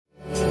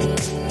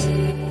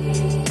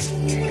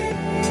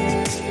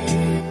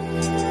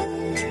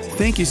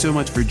Thank you so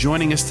much for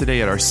joining us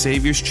today at our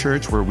Savior's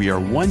Church, where we are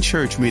one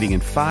church meeting in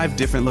 5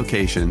 different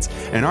locations.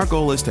 And our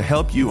goal is to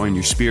help you on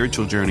your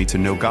spiritual journey to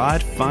know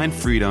God, find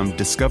freedom,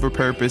 discover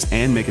purpose,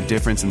 and make a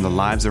difference in the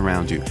lives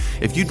around you.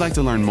 If you'd like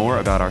to learn more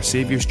about our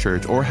Savior's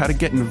Church or how to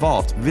get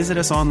involved, visit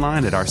us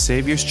online at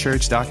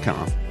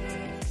oursaviorschurch.com.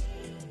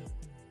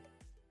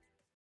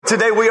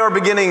 Today we are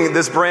beginning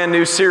this brand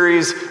new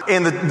series,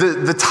 and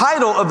the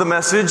title of the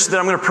message that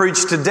I'm going to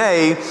preach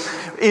today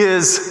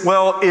is,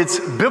 well, it's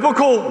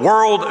Biblical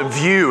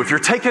Worldview. If you're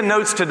taking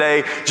notes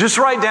today, just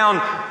write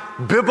down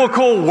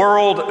Biblical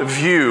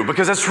Worldview,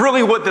 because that's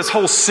really what this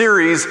whole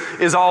series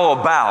is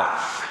all about.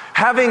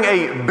 Having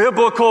a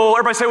biblical,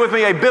 everybody say with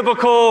me, a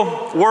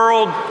biblical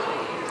world.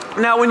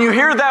 Now, when you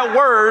hear that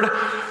word,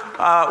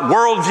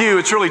 worldview,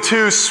 it's really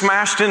two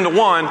smashed into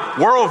one.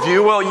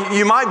 Worldview, well,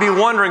 you might be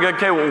wondering,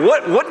 okay,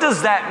 well, what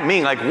does that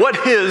mean? Like, what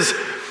is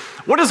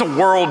a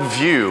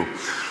worldview?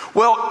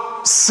 Well,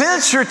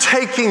 since you're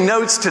taking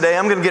notes today,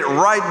 I'm going to get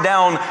right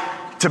down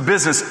to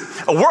business.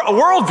 A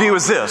worldview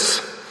is this.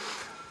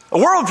 Our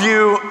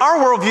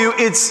worldview,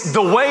 it's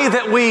the way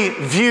that we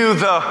view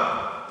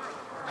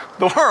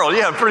the world.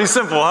 Yeah, pretty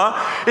simple, huh?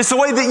 It's the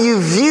way that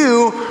you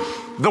view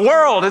the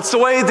world. It's the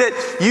way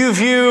that you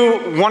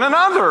view one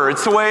another.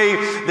 It's the way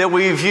that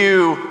we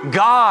view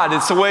God.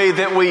 It's the way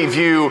that we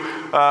view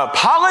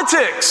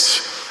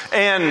politics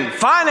and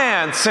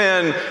finance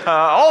and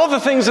all the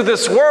things of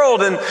this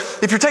world. And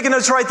if you're taking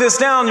notes, write this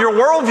down. Your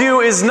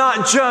worldview is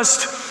not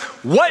just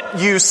what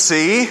you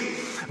see,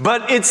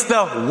 but it's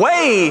the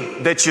way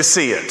that you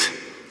see it.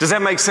 Does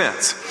that make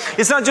sense?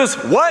 It's not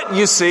just what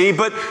you see,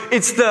 but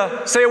it's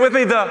say it with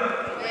me,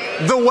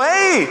 the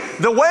way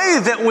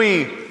that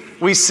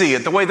we see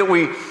it, the way that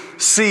we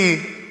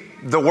see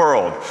the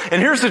world.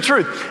 And here's the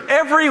truth.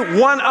 Every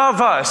one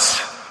of us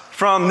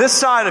from this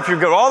side, if you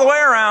go all the way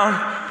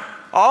around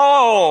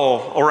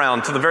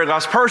to the very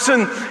last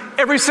person,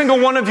 every single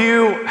one of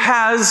you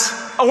has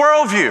a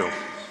worldview.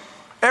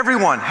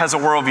 Everyone has a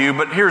worldview,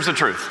 but here's the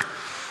truth.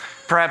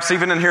 Perhaps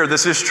even in here,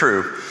 this is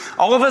true.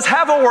 All of us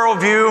have a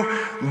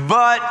worldview,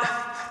 but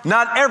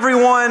not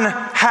everyone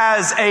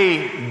has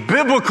a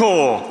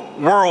biblical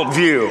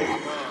worldview.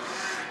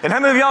 And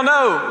how many of y'all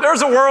know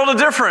there's a world of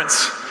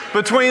difference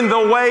between the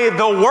way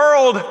the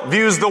world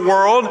views the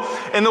world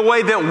and the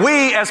way that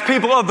we as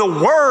people of the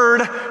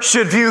Word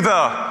should view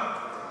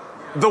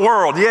the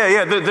world?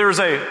 Yeah, there's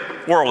a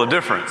world of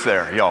difference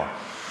there, y'all.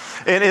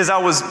 And as I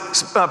was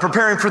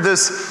preparing for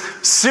this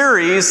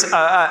series,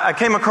 I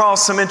came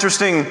across some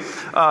interesting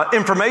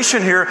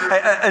information here.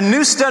 A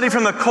new study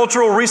from the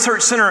Cultural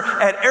Research Center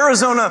at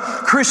Arizona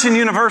Christian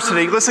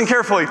University, listen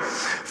carefully,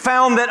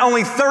 found that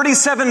only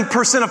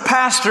 37% of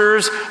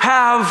pastors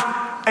have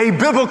a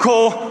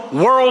biblical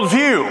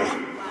worldview.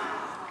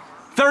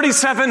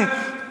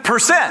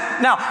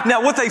 37%.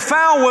 Now, what they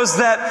found was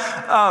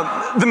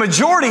that the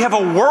majority have a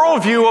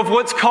worldview of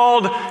what's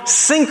called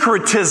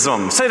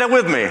syncretism. Say that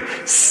with me.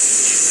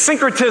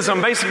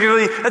 Syncretism,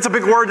 basically, that's a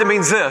big word that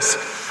means this.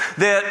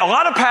 That a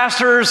lot of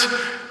pastors,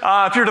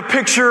 if you were to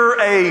picture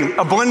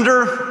a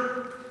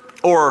blender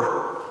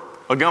or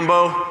a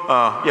gumbo,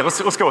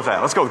 let's go with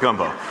that. Let's go with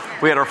gumbo.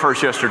 We had our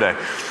first yesterday.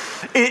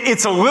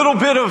 It's a little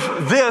bit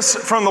of this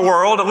from the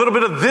world, a little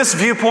bit of this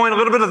viewpoint, a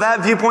little bit of that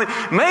viewpoint.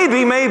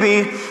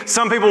 Maybe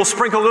some people will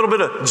sprinkle a little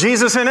bit of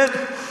Jesus in it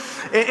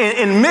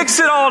and mix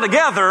it all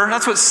together.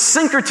 That's what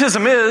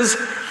syncretism is.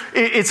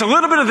 It's a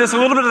little bit of this, a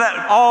little bit of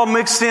that, all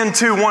mixed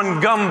into one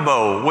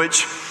gumbo,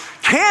 which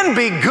can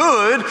be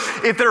good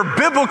if they're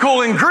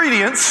biblical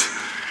ingredients.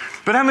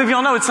 But how many of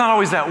y'all know it's not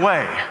always that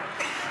way?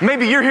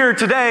 Maybe you're here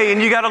today and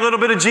you got a little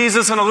bit of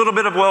Jesus and a little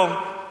bit of,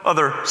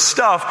 other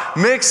stuff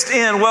mixed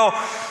in. Well,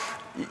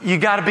 you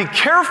got to be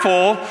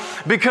careful,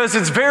 because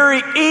it's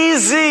very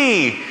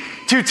easy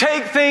to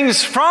take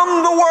things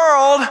from the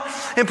world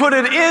and put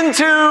it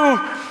into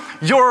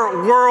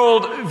your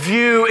world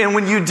view. And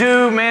when you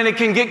do, man, it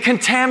can get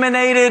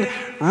contaminated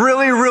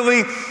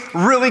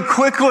really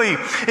quickly.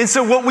 And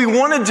so what we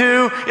want to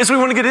do is we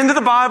want to get into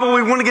the Bible,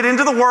 we want to get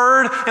into the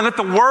Word, and let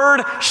the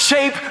Word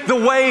shape the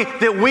way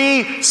that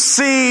we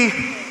see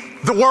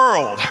the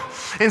world.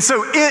 And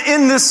so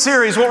in this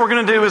series, what we're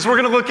going to do is we're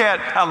going to look at,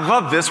 I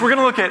love this, we're going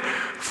to look at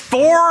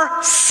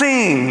 4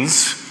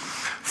 scenes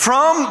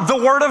from the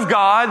Word of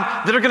God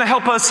that are going to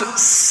help us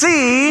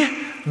see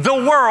the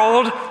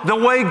world the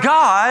way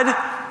God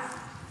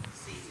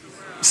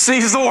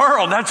sees the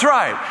world. That's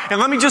right. And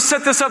let me just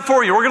set this up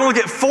for you. We're going to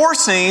look at 4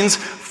 scenes,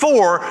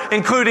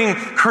 including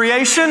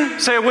creation.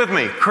 Say it with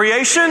me.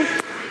 Creation.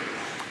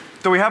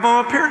 Do we have them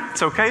up here?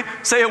 It's okay.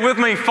 Say it with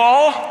me.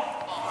 Fall.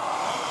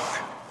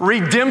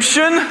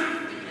 Redemption.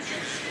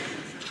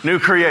 New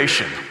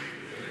creation.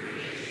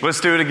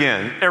 Let's do it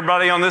again.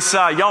 Everybody on this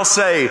side, y'all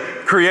say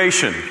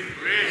creation.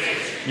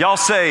 Y'all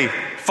say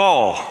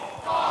fall.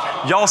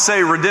 Y'all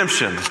say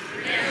redemption.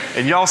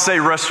 And y'all say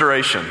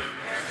restoration.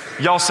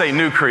 Y'all say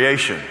new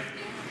creation.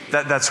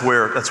 that's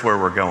where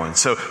we're going.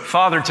 So,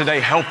 Father, today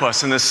help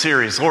us in this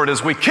series. Lord,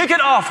 as we kick it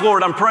off,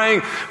 Lord, I'm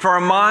praying for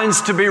our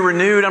minds to be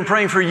renewed. I'm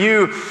praying for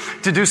you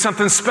to do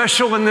something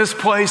special in this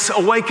place.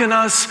 Awaken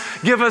us.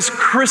 Give us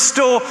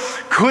crystal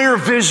clear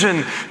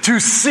vision to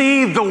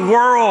see the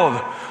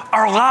world,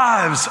 our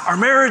lives, our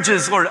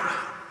marriages, Lord,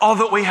 all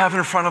that we have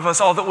in front of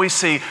us, all that we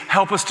see.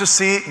 Help us to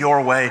see it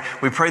your way.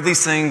 We pray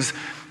these things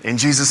in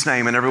Jesus'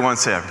 name. And everyone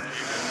said,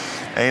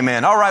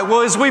 amen. All right,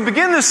 well, as we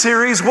begin this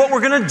series, what we're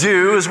going to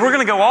do is we're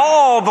going to go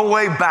all the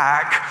way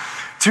back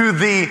to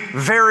the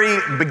very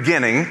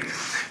beginning,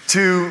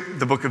 to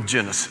the book of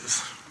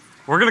Genesis.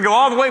 We're going to go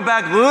all the way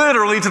back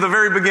literally to the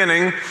very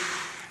beginning,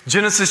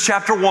 Genesis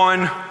chapter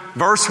 1,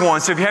 verse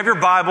 1. So if you have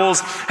your Bibles,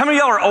 how many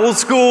of y'all are old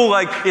school?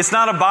 Like, it's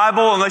not a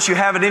Bible unless you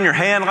have it in your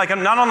hand. Like,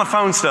 I'm not on the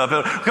phone stuff.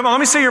 Come on, let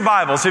me see your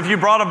Bibles. If you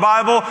brought a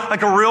Bible,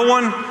 like a real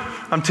one,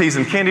 I'm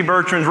teasing. Candy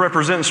Bertrand's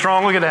representing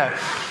strong. Look at that.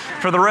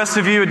 For the rest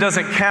of you, it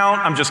doesn't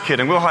count. I'm just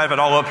kidding. We'll have it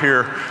all up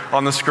here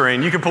on the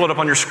screen. You can pull it up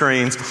on your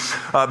screens.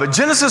 But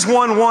Genesis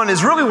 1:1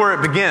 is really where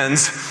it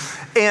begins,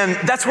 and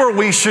that's where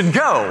we should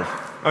go.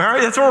 All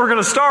right? That's where we're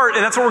going to start,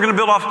 and that's what we're going to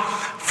build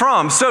off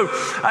from. So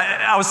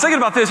I was thinking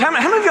about this. How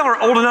many of y'all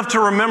are old enough to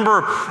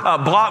remember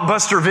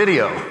Blockbuster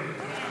Video?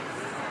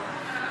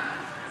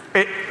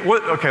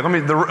 Okay,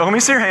 let me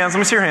see your hands.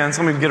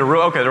 Let me get a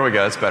real, okay, there we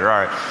go. That's better.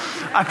 All right.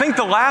 I think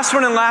the last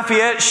one in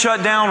Lafayette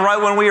shut down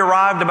right when we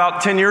arrived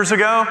about 10 years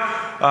ago.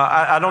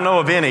 I don't know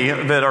of any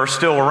that are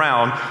still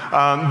around.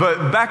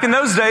 But back in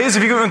those days,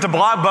 if you went to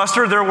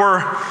Blockbuster, there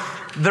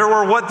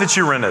were what that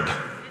you rented?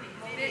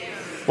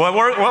 What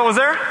was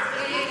there?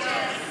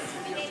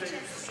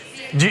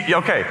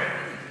 Okay.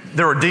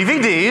 There were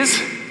DVDs.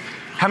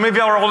 How many of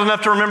y'all are old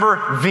enough to remember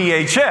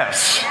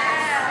VHS?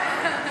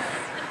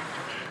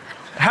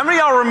 How many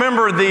of y'all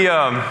remember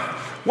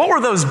what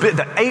were those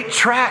the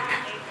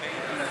 8-track?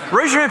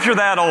 Raise your hand if you're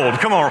that old.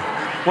 Come on.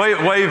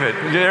 Wave it.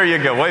 There you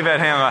go. Wave that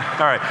hand.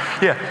 All right.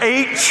 Yeah.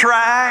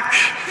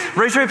 8-track.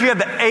 Raise your hand if you had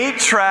the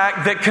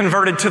 8-track that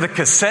converted to the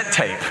cassette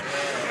tape.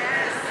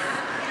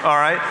 All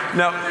right.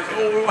 Now,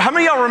 how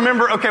many of y'all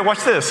remember, okay,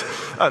 watch this.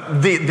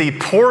 The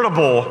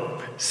portable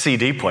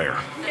CD player.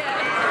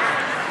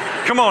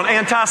 Come on,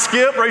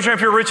 anti-skip. Raise your hand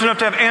if you're rich enough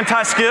to have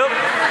anti-skip.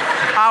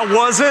 I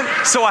wasn't,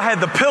 so I had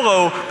the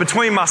pillow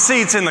between my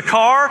seats in the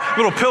car,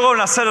 little pillow,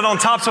 and I set it on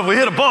top so if we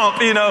hit a bump,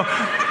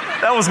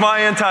 that was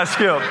my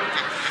anti-skip.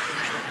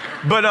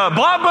 But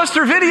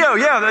Blockbuster Video,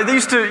 yeah, they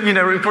used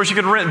to, of course you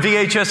could rent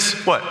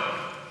VHS,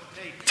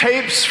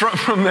 tapes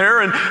from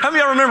there. And how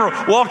many of y'all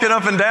remember walking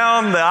up and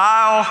down the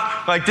aisle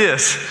like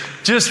this,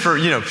 just for,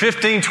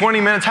 15,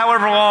 20 minutes,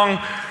 however long.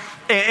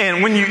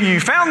 And when you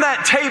found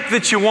that tape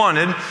that you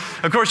wanted,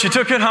 of course, you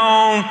took it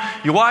home,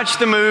 you watched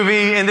the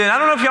movie, and then, I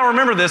don't know if y'all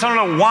remember this, I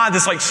don't know why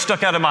this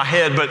stuck out of my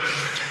head, but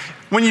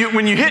when you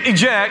hit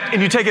eject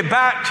and you take it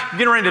back,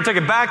 get ready to take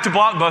it back to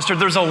Blockbuster,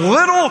 there's a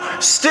little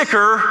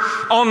sticker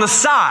on the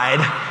side.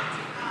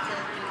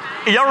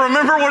 Y'all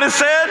remember what it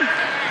said?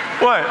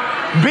 What?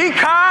 Be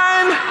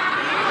kind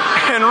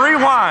and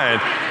rewind.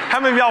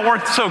 How many of y'all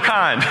weren't so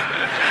kind?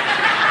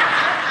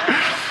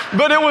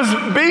 But it was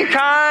be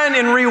kind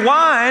and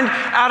rewind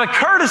out of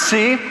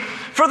courtesy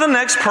for the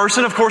next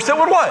person, of course, that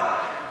would what?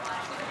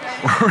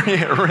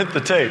 Rent the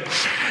tape.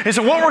 And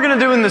so what we're going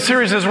to do in the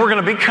series is we're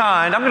going to be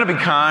kind. I'm going to be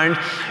kind.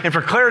 And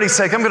for clarity's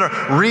sake, I'm going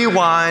to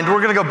rewind.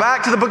 We're going to go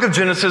back to the book of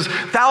Genesis.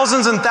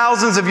 Thousands and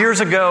thousands of years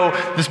ago,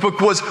 this book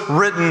was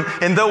written.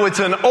 And though it's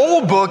an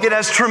old book, it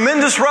has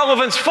tremendous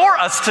relevance for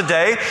us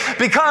today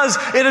because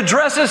it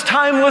addresses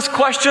timeless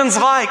questions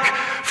like,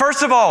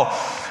 first of all,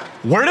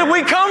 where did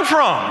we come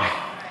from?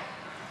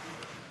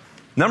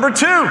 Number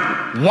 2,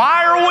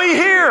 why are we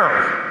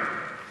here?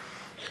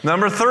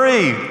 Number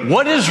 3,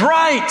 what is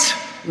right?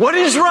 What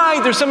is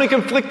right? There's so many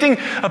conflicting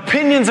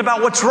opinions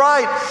about what's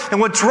right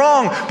and what's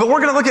wrong, but we're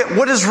going to look at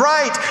what is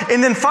right.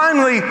 And then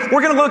finally,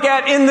 we're going to look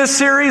at in this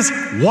series,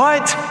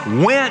 what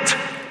went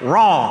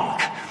wrong.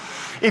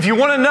 If you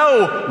want to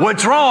know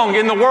what's wrong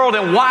in the world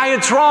and why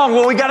it's wrong,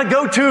 well, we got to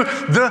go to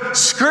the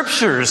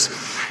scriptures.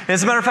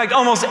 As a matter of fact,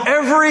 almost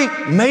every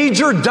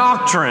major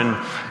doctrine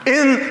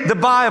in the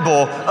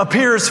Bible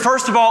appears,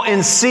 first of all,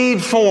 in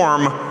seed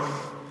form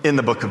in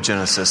the book of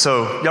Genesis.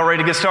 So, y'all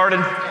ready to get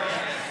started?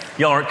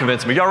 Y'all aren't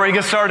convincing me. Y'all ready to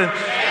get started?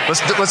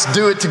 Let's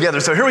do it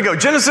together. So here we go.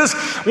 Genesis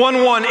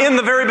 1:1. In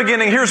the very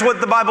beginning, here's what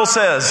the Bible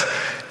says.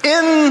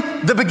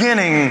 In the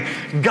beginning,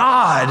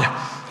 God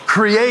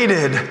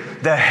created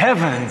the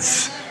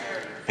heavens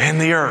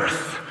and the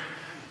earth.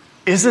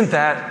 Isn't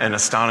that an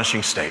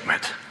astonishing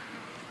statement?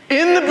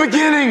 In the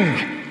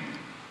beginning,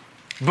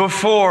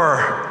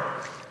 before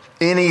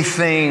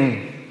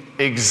anything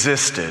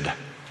existed,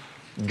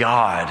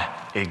 God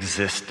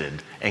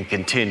existed and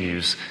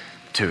continues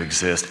to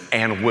exist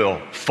and will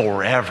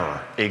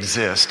forever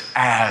exist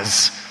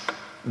as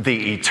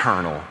the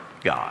eternal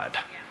God.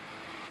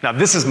 Now,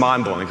 this is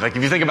mind-blowing. Like,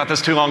 if you think about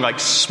this too long, like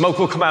smoke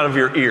will come out of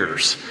your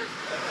ears.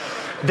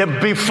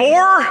 That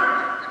before,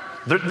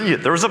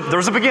 there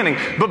was a beginning,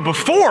 but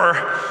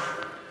before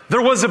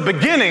there was a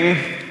beginning,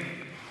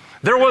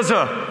 there was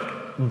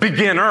a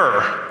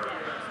beginner.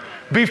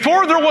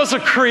 Before there was a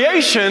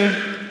creation,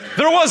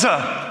 there was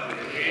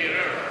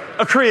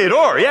a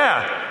creator,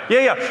 yeah.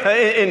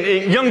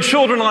 And young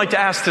children like to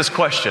ask this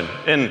question.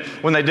 And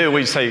when they do,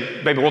 we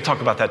say, baby, we'll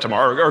talk about that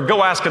tomorrow. Or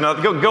go ask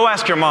go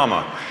ask your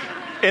mama.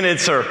 And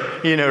it's, or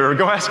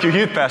go ask your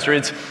youth pastor.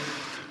 It's,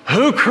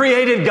 who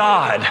created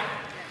God?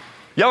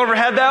 Y'all ever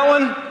had that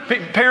one?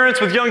 Parents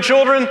with young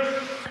children?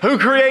 Who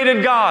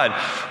created God?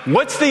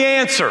 What's the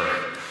answer?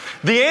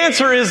 The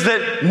answer is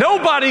that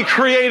nobody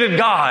created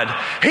God.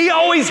 He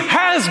always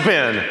has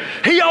been.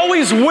 He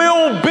always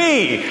will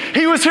be.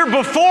 He was here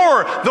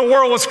before the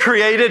world was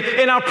created,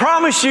 and I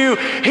promise you,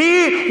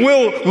 He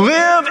will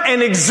live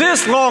and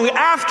exist long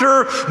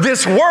after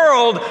this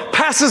world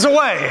passes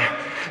away.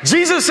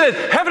 Jesus said,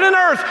 heaven and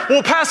earth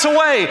will pass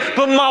away,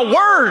 but my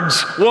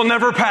words will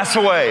never pass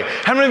away.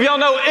 How many of y'all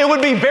know it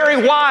would be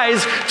very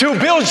wise to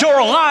build your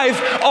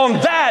life on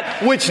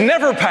that which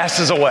never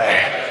passes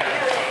away?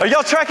 Are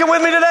y'all tracking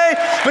with me today?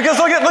 Because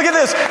look at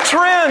this.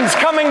 Trends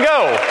come and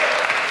go.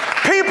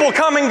 People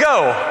come and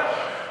go.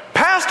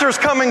 Pastors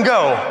come and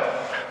go.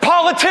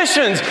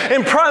 Politicians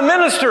and prime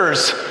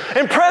ministers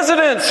and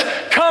presidents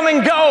come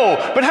and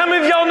go. But how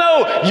many of y'all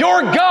know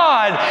your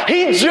God,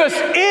 He just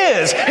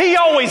is. He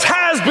always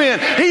has been.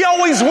 He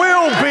always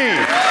will be.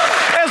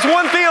 As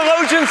one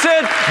theologian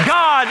said,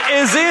 God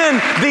is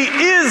in the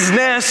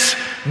isness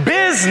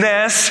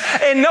business,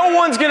 and no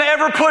one's going to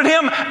ever put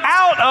Him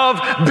out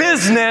of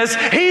business.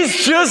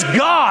 He's just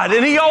God,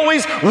 and He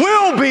always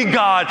will be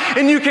God,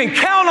 and you can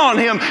count on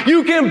Him.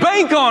 You can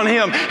bank on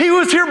Him. He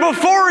was here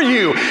before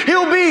you.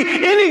 He'll be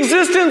in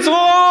existence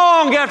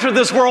long after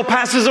this world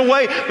passes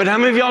away. But how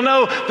many of y'all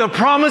know the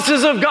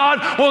promises of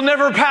God will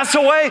never pass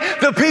away?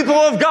 The people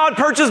of God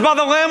purchased by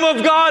the Lamb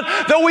of God,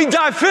 though we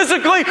die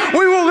physically,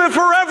 we will live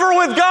forever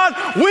with God.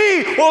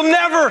 We will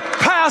never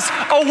pass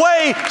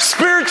away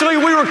spiritually.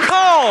 We were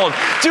called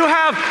to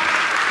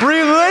have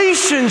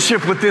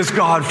relationship with this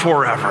God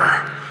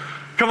forever.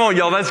 Come on,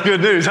 y'all, that's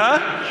good news, huh?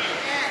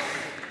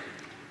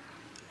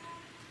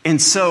 And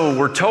so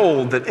we're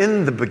told that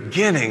in the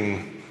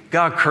beginning,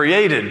 God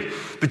created,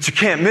 but you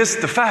can't miss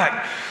the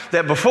fact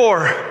that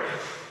before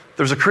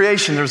there's a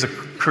creation, there's a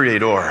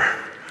creator.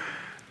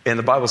 And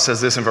the Bible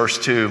says this in verse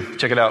 2.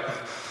 Check it out.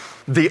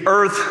 The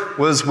earth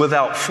was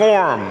without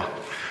form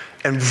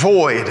and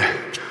void,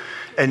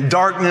 and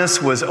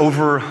darkness was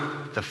over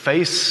the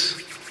face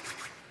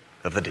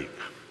of the deep.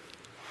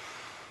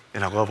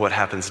 And I love what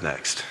happens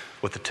next,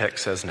 what the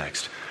text says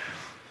next.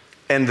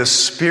 And the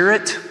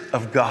Spirit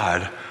of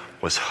God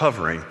was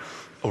hovering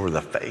over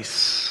the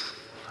face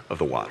of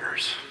the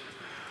waters.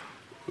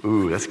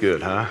 Ooh, that's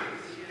good, huh?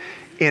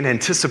 In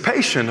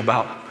anticipation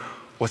about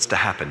what's to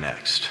happen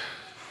next.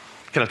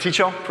 Can I teach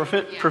y'all for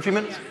a few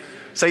minutes?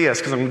 Say yes,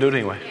 because I'm going to do it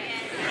anyway.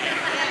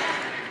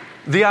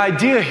 The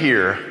idea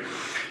here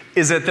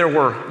is that there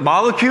were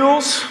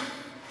molecules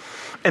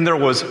and there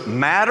was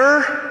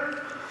matter.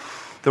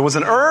 There was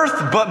an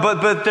earth,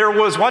 but there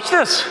was, watch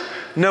this,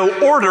 no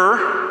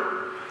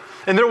order,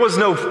 and there was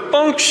no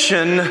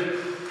function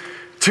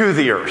to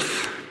the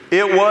earth.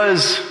 It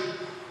was,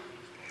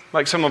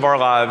 like some of our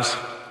lives,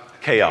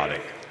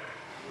 chaotic.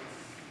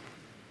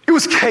 It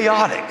was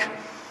chaotic.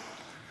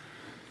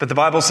 But the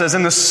Bible says,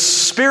 and the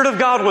Spirit of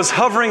God was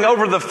hovering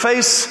over the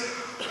face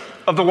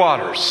of the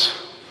waters.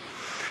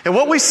 And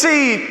what we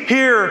see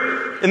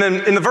here in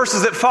the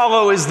verses that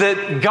follow is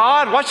that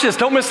God, watch this,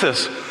 don't miss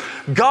this.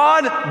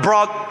 God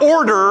brought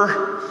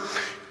order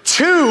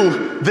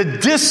to the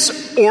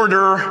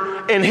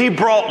disorder, and He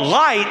brought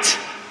light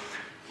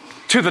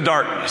to the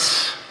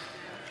darkness.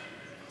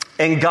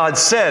 And God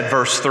said,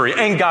 verse 3,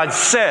 and God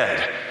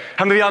said.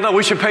 How many of y'all know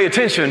we should pay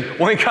attention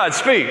when God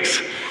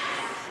speaks?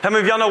 How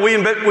many of y'all know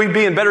we'd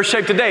be in better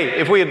shape today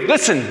if we had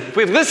listened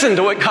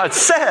to what God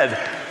said?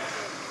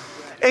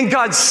 And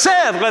God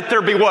said, let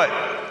there be what?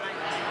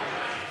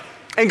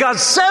 And God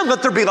said,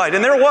 let there be light.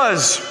 And there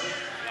was.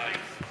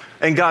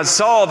 And God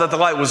saw that the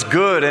light was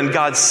good, and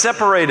God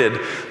separated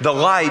the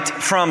light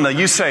from the,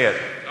 you say it,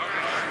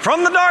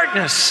 from the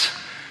darkness.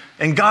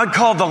 And God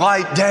called the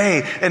light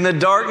day, and the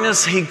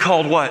darkness He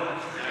called what?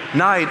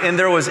 Night. And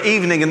there was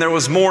evening, and there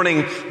was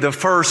morning, the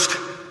first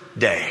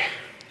day.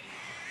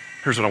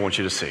 Here's what I want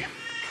you to see.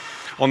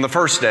 On the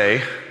first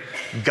day,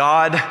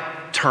 God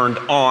turned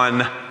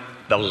on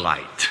the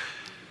light.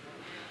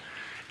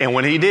 And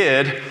when He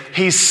did,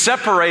 He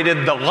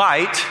separated the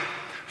light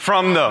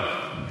from the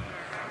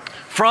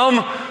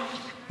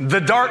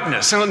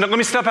darkness. And let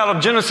me step out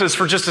of Genesis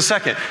for just a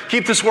second.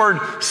 Keep this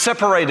word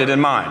separated in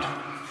mind.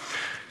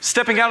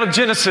 Stepping out of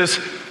Genesis,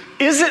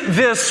 isn't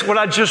this what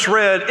I just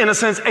read, in a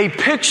sense, a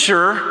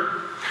picture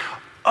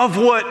of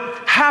what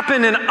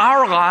happened in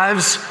our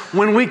lives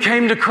when we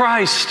came to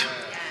Christ?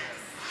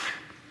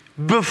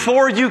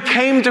 Before you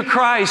came to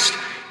Christ,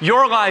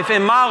 your life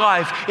and my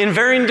life, in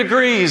varying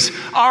degrees,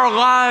 our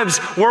lives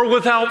were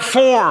without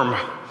form.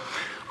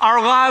 Our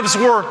lives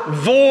were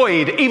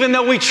void, even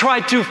though we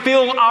tried to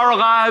fill our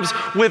lives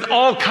with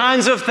all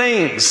kinds of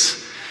things.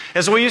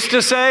 As we used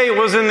to say, it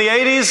was in the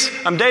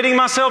 80s, I'm dating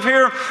myself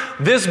here,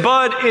 this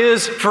bud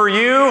is for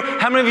you.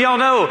 How many of y'all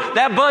know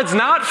that bud's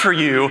not for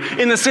you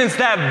in the sense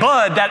that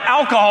bud, that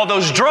alcohol,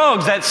 those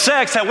drugs, that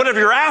sex, that whatever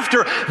you're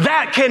after,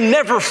 that can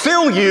never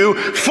fill you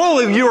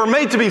fully. You are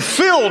made to be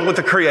filled with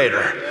the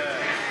Creator.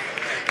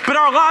 But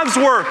our lives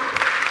were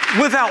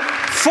without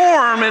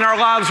form and our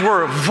lives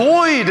were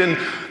void and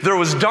there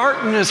was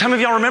darkness. How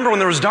many of y'all remember when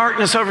there was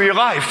darkness over your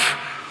life?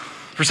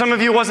 For some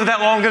of you, it wasn't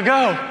that long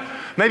ago.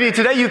 Maybe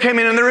today you came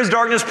in and there is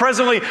darkness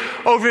presently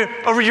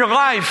over your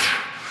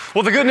life.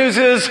 Well, the good news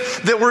is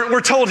that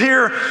we're told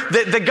here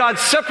that God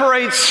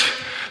separates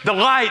the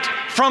light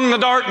from the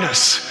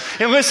darkness.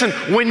 And listen,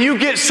 when you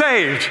get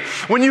saved,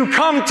 when you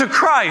come to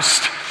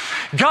Christ,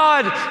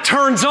 God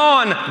turns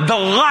on the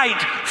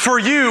light for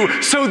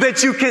you so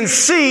that you can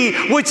see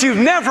what you've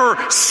never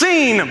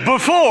seen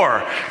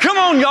before. Come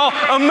on, y'all.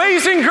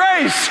 Amazing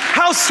grace.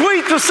 How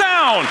sweet the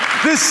sound.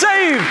 The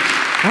saved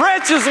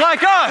wretches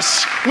like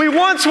us. We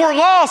once were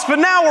lost, but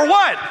now we're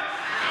what?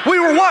 We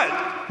were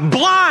what?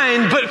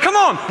 Blind, but come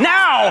on.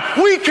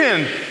 Now we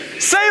can,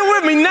 say it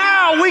with me,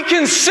 now we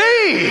can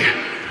see.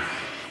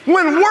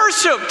 When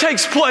worship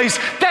takes place,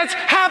 that's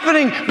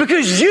happening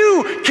because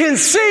you can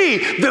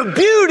see the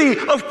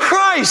beauty of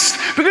Christ,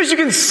 because you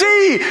can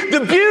see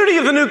the beauty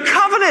of the new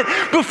covenant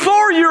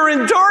before you're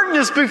in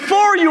darkness,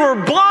 before you were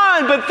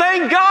blind. But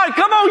thank God,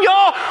 come on,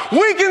 y'all,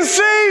 we can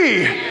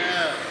see.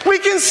 We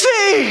can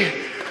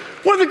see.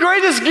 One of the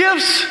greatest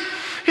gifts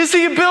is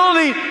the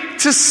ability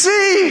to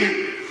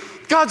see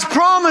God's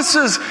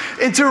promises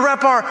and to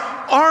wrap our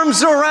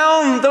arms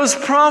around those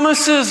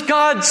promises.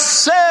 God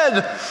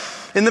said,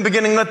 in the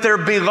beginning, let there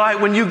be light.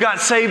 When you got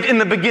saved in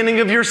the beginning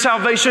of your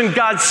salvation,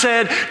 God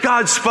said,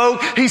 God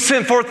spoke. He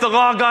sent forth the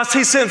Logos.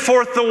 He sent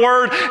forth the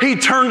Word. He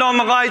turned on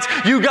the lights.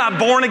 You got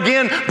born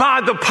again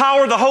by the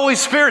power of the Holy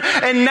Spirit.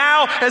 And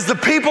now, as the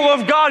people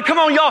of God, come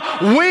on,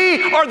 y'all,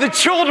 we are the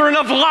children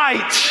of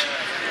light.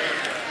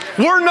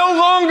 We're no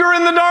longer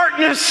in the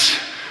darkness.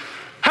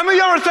 How many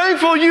of y'all are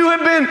thankful you have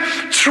been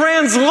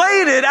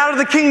translated out of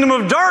the kingdom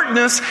of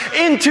darkness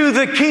into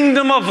the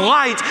kingdom of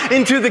light,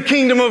 into the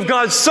kingdom of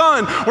God's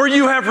Son, where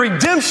you have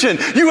redemption,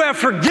 you have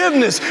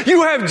forgiveness,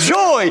 you have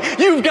joy,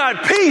 you've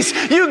got peace,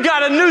 you've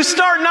got a new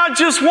start, not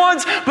just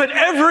once, but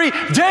every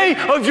day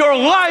of your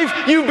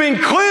life. You've been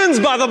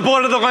cleansed by the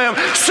blood of the Lamb,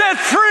 set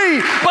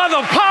free by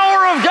the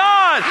power of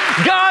God.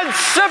 God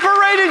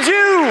separated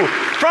you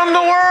from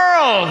the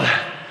world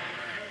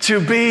to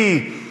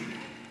be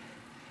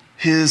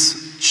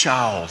His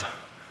child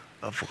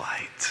of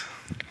light.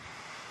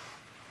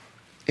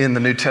 In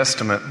the New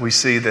Testament, we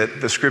see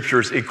that the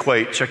scriptures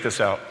equate, check this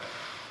out,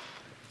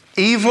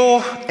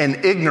 evil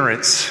and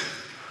ignorance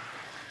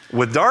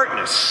with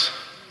darkness,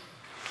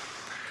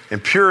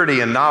 and purity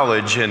and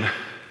knowledge and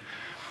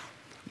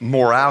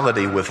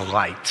morality with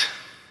light.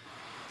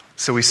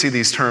 So we see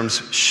these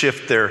terms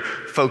shift their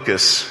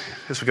focus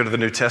as we go to the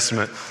New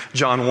Testament.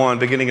 John 1,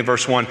 beginning in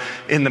verse 1,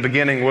 in the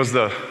beginning was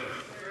the,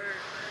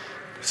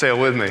 say it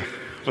with me,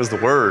 was the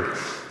Word.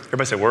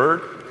 Everybody say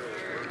Word.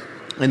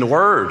 And the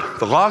Word,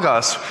 the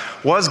Logos,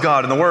 was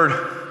God, and the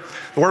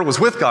Word was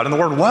with God, and the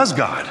Word was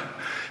God.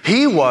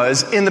 He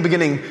was in the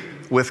beginning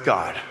with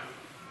God.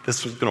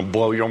 This is going to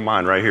blow your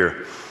mind right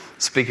here.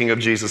 Speaking of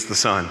Jesus the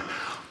Son.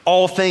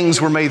 All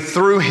things were made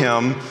through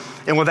Him,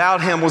 and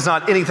without Him was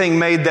not anything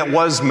made that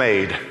was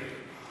made.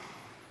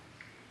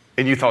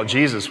 And you thought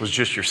Jesus was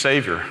just your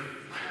Savior.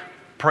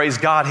 Praise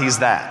God, He's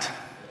that.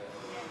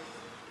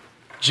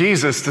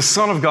 Jesus, the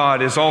Son of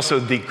God, is also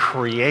the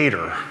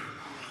Creator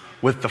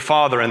with the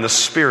Father and the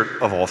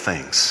Spirit of all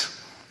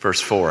things.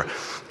 Verse 4,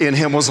 in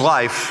Him was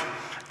life,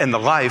 and the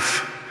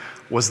life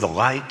was the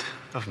light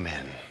of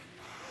men.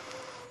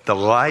 The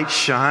light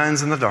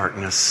shines in the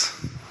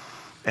darkness,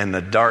 and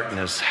the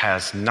darkness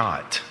has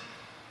not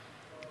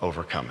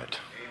overcome it.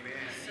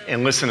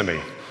 And listen to me,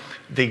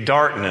 the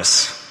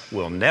darkness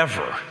will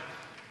never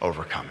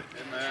overcome it.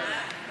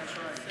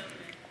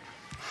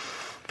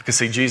 Because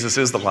see, Jesus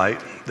is the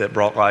light that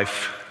brought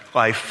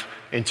life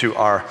into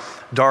our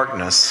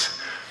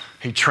darkness.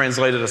 He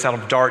translated us out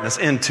of darkness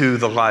into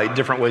the light.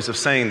 Different ways of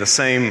saying the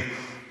same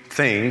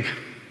thing.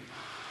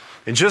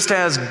 And just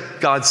as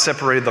God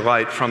separated the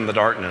light from the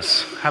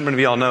darkness, how many of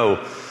y'all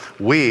know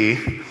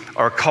we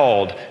are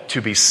called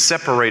to be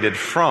separated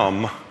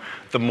from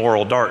the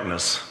moral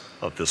darkness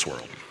of this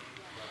world?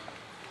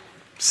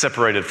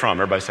 Separated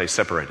from. Everybody say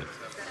separated.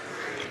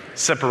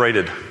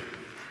 Separated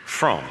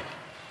from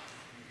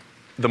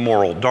the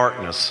moral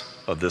darkness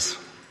of this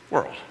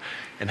world.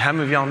 And how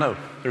many of y'all know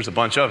there's a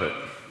bunch of it?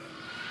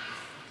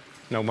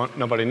 No,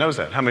 nobody knows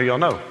that. How many of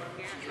y'all know?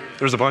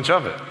 There's a bunch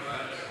of it.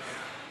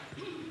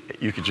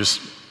 You could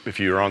just,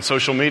 if you're on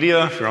social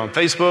media, if you're on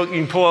Facebook,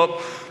 you can pull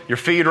up your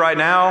feed right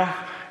now,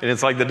 and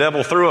it's like the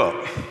devil threw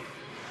up.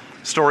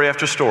 Story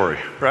after story,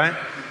 right?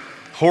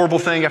 Horrible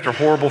thing after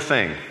horrible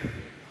thing.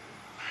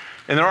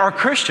 And there are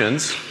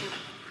Christians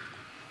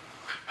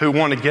who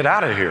want to get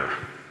out of here.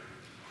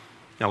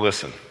 Now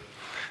listen.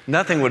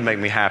 Nothing would make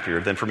me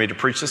happier than for me to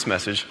preach this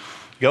message,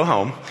 go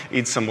home,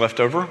 eat some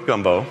leftover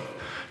gumbo,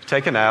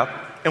 take a nap,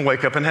 and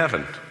wake up in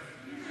heaven.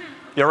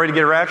 Y'all ready to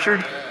get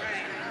raptured?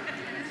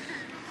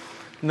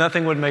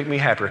 Nothing would make me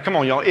happier. Come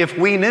on, y'all. If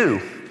we knew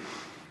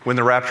when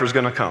the rapture is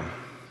going to come,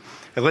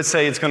 and let's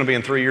say it's going to be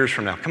in 3 years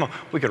from now, come on,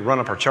 we could run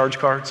up our charge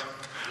cards.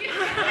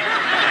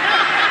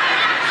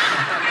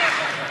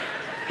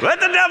 Let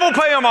the devil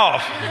pay them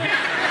off.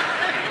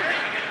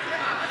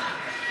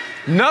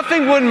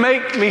 Nothing would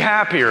make me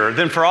happier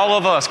than for all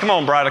of us. Come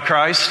on, bride of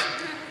Christ.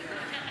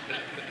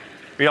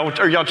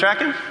 Are y'all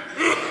tracking?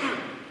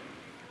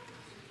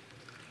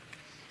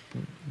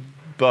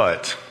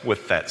 But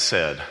with that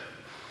said,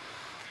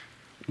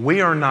 we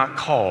are not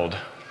called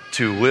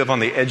to live on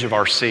the edge of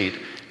our seat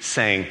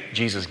saying,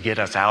 Jesus, get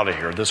us out of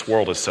here. This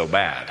world is so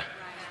bad.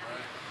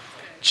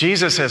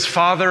 Jesus says,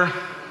 Father,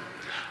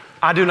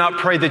 I do not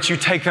pray that you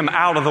take them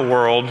out of the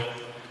world,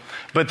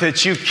 but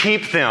that you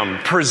keep them,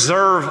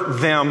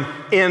 preserve them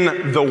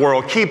in the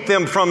world. Keep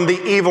them from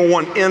the evil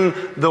one in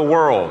the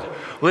world.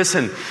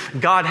 Listen,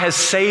 God has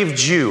saved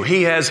you.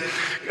 He has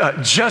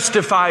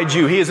justified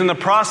you. He is in the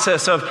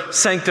process of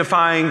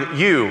sanctifying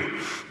you.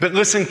 But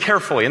listen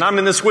carefully, and I'm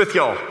in this with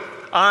y'all.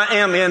 I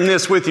am in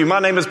this with you. My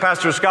name is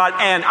Pastor Scott,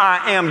 and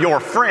I am your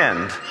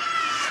friend.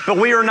 But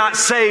we are not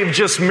saved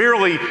just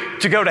merely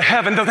to go to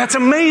heaven, though that's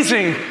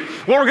amazing.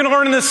 What we're going to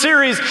learn in this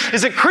series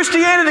is that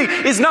Christianity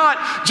is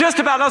not just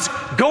about us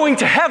going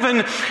to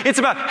heaven. It's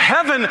about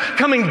heaven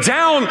coming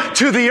down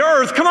to the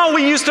earth. Come on,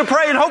 we used to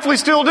pray and hopefully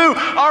still do.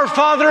 Our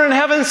Father in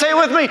heaven, say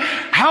with me,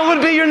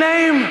 hallowed be your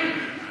name.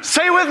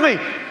 Say with me,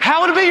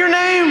 hallowed be your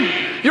name.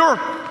 Your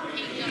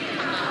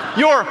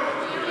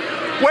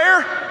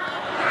where?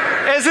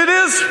 As it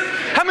is.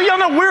 How many of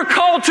y'all know we're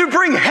called to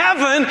bring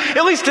heaven,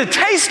 at least a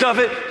taste of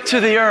it,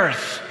 to the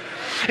earth?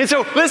 And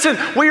so, listen,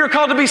 we are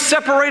called to be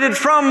separated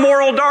from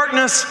moral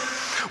darkness.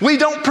 We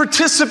don't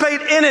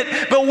participate in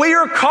it, but we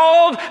are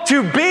called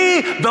to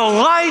be the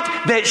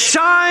light that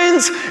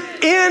shines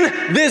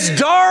in this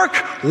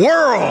dark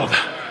world.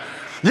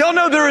 Y'all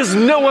know there is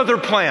no other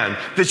plan.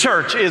 The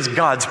church is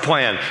God's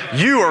plan.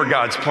 You are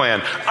God's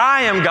plan.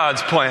 I am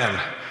God's plan.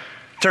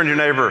 Turn to your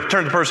neighbor,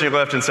 turn to the person on your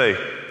left and say,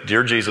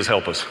 Dear Jesus,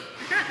 help us.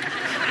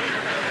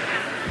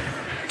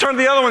 Turn to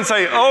the other one and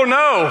say, oh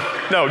no.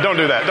 No, don't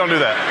do that. Don't do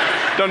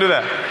that. Don't do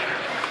that.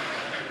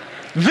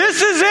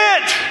 This is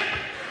it.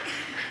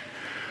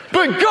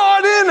 But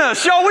God in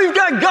us. Y'all, we've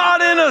got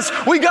God in us.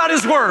 We got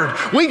His Word.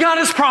 We got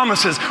His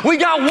promises. We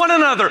got one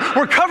another.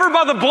 We're covered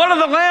by the blood of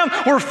the Lamb.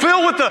 We're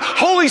filled with the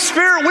Holy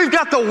Spirit. We've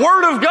got the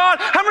Word of God.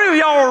 How many of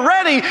y'all are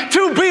ready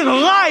to be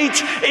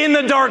light in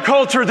the dark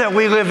culture that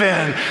we live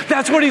in?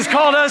 That's what He's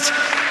called us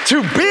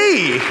to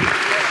be.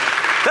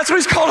 That's what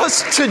He's called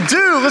us to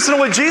do. Listen to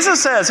what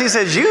Jesus says. He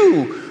says,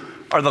 you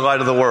are the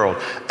light of the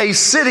world. A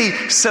city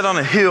set on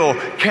a hill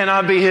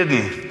cannot be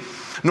hidden.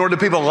 Nor do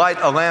people light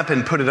a lamp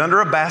and put it under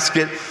a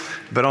basket,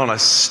 but on a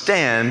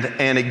stand,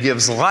 and it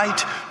gives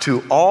light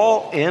to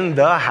all in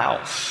the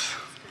house.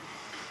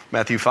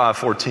 Matthew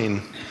 5:14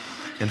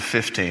 and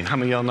 15. How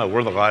many of y'all know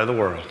we're the light of the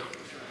world?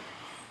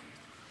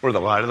 We're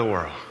the light of the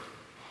world.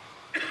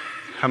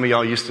 How many of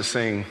y'all used to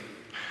sing,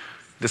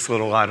 This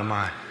Little Light of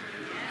Mine?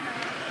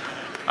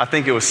 I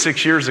think it was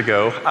 6 years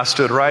ago, I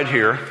stood right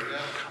here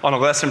on a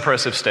less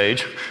impressive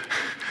stage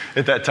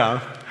at that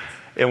time,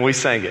 and we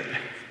sang it.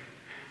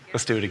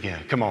 Let's do it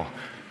again. Come on.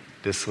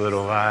 This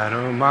little light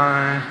of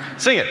mine.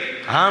 Sing it.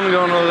 I'm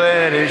gonna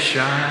let it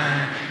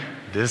shine.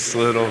 This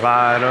little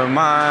light of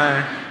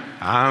mine.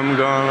 I'm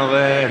gonna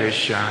let it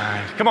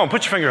shine. Come on,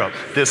 put your finger up.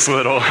 This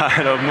little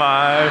light of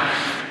mine.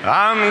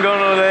 I'm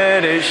gonna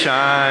let it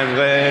shine.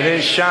 Let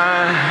it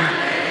shine.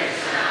 Let it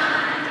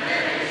shine.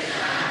 Let it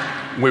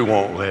shine. We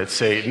won't let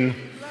Satan.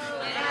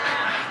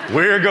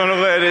 We're gonna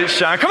let it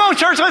shine. Come on,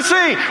 church, let's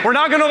sing. We're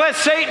not gonna let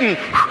Satan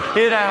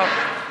it out.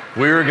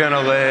 We're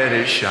gonna let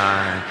it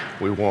shine.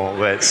 We won't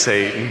let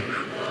Satan.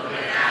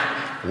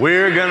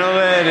 We're gonna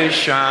let it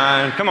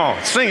shine. Come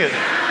on, sing it.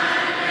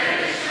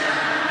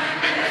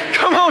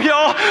 Come on,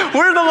 y'all.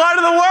 We're the light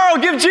of the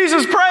world. Give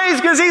Jesus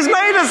praise because He's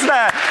made us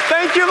that.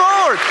 Thank you,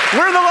 Lord.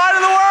 We're the light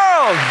of the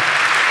world.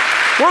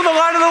 We're the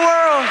light of the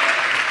world.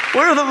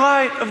 We're the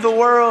light of the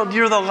world.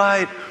 You're the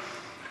light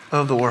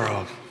of the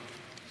world.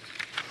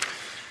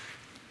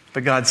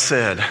 But God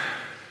said,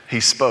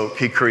 He spoke,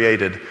 He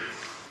created,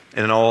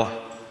 and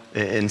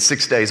in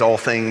 6 days, all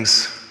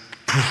things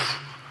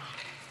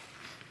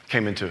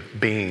came into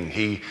being.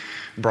 He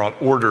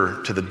brought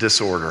order to the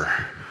disorder.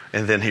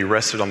 And then He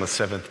rested on the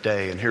seventh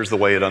day. And here's the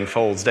way it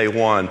unfolds. Day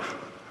 1,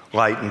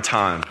 light and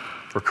time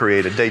were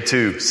created. Day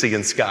 2, sea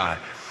and sky.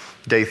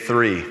 Day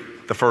 3,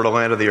 the fertile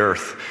land of the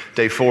earth.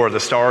 Day 4, the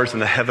stars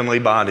and the heavenly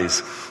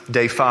bodies.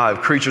 Day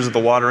 5, creatures of the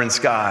water and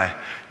sky.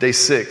 Day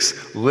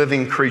 6,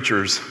 living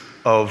creatures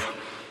of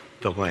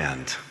the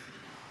land.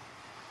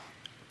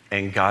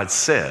 And God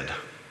said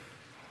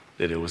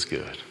that it was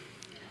good.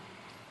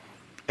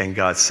 And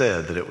God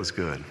said that it was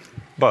good.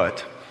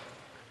 But,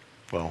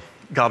 well,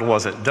 God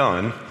wasn't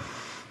done,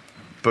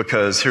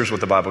 because here's what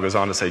the Bible goes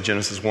on to say,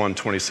 Genesis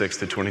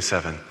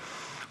 1:26-27.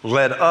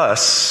 Let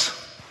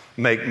us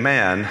make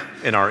man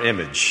in our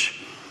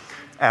image,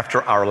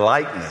 after our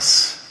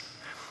likeness,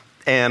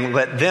 and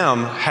let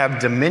them have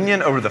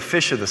dominion over the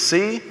fish of the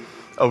sea,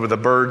 over the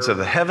birds of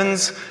the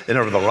heavens, and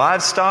over the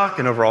livestock,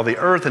 and over all the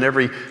earth, and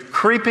every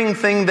creeping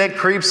thing that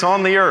creeps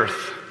on the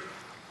earth.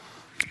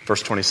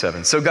 Verse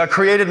 27. So God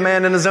created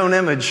man in his own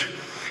image.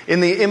 In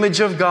the image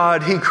of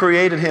God, he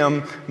created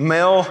him,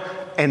 male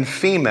and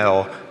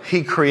female,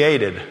 he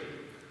created.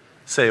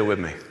 Say it with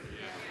me.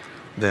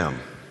 Them.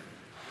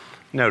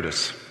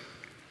 Notice,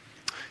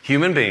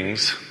 human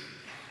beings,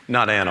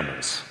 not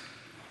animals.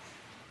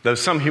 Though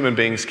some human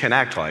beings can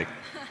act like.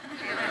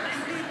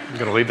 I'm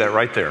going to leave that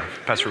right there.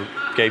 Pastor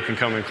Gabe can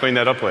come and clean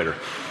that up later.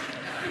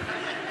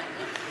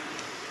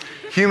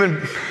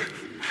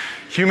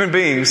 Human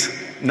beings,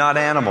 not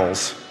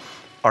animals,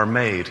 are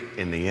made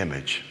in the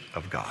image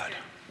of God.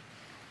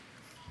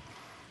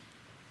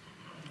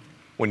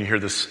 When you hear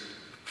this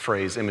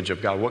phrase, image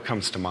of God, what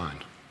comes to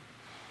mind?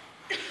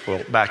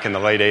 Well, back in the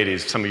late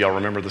 80s, some of y'all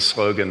remember the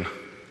slogan,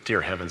 dear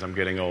heavens, I'm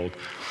getting old.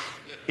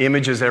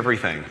 Image is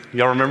everything.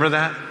 Y'all remember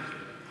that?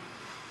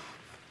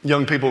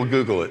 Young people,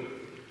 Google it.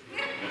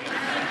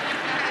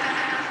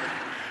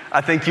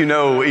 I think you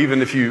know,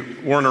 even if you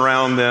weren't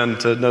around then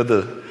to know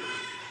the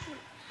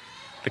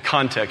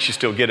context, you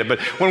still get it. But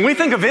when we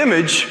think of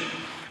image,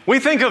 we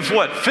think of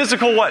what?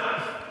 Physical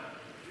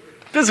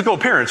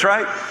appearance,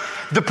 right?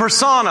 The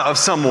persona of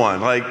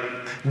someone, like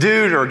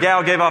dude or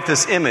gal gave off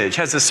this image,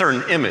 has a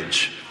certain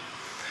image.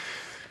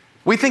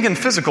 We think in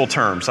physical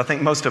terms. I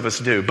think most of us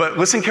do. But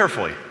listen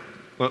carefully.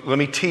 Let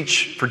me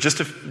teach for just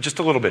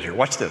a little bit here.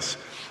 Watch this.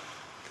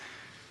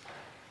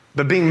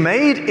 But being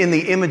made in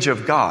the image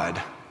of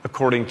God,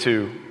 according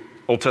to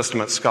Old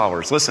Testament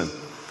scholars, listen,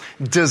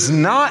 does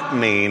not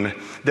mean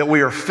that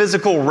we are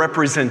physical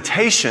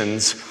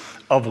representations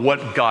of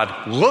what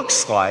God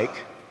looks like.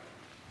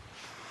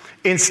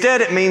 Instead,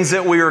 it means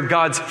that we are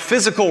God's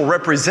physical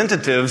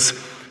representatives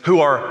who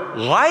are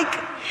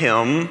like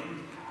Him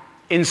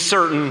in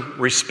certain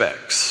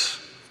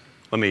respects.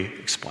 Let me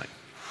explain.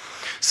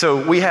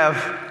 So we have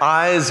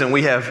eyes and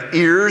we have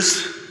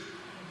ears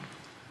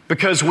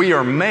because we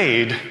are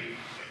made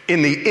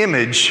in the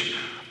image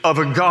of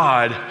a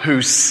God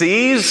who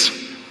sees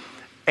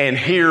and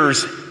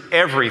hears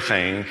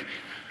everything,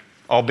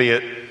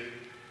 albeit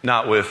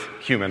not with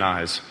human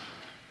eyes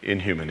in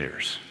human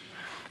ears.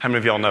 How many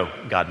of y'all know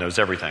God knows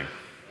everything?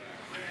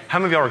 How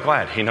many of y'all are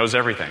glad He knows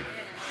everything?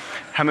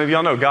 How many of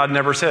y'all know God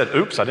never said,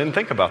 oops, I didn't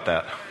think about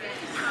that.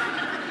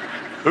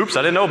 Oops,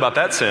 I didn't know about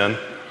that sin.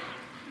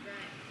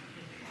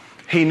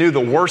 He knew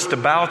the worst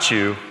about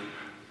you,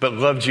 but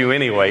loved you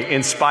anyway,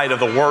 in spite of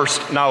the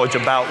worst knowledge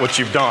about what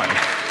you've done.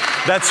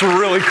 That's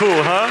really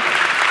cool, huh?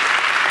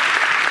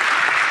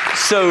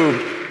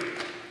 So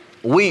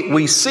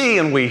we see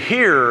and we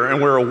hear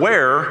and we're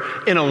aware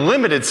in a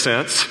limited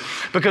sense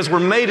because we're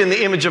made in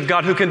the image of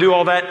God who can do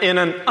all that in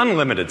an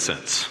unlimited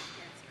sense.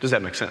 Does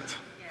that make sense?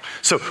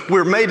 So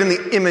we're made in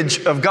the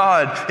image of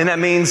God, and that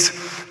means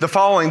the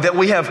following, that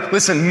we have,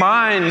 listen,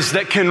 minds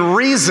that can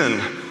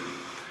reason,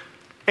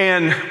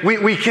 and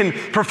we can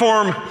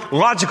perform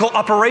logical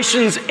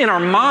operations in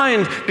our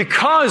mind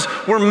because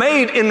we're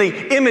made in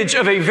the image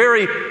of a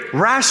very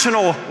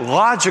rational,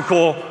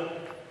 logical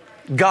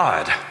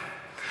God.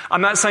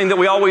 I'm not saying that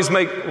we always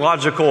make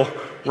logical,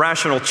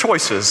 rational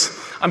choices.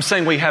 I'm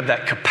saying we have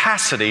that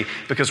capacity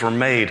because we're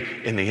made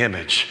in the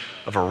image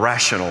of a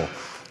rational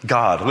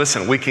God.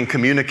 Listen, we can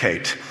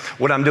communicate.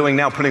 What I'm doing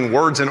now, putting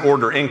words in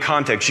order, in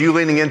context, you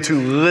leaning in to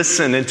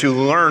listen and to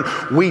learn.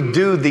 We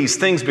do these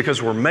things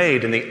because we're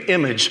made in the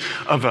image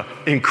of an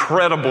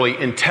incredibly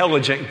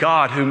intelligent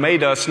God who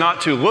made us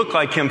not to look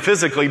like Him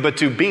physically, but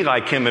to be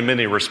like Him in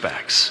many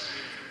respects.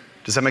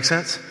 Does that make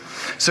sense?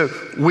 So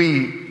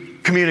we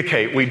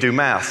communicate, we do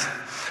math.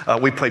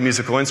 We play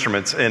musical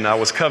instruments, and I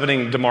was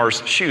coveting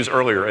Damar's shoes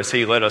earlier as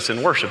he led us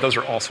in worship. Those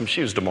are awesome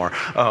shoes, Damar.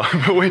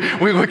 But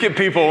we look at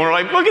people and we're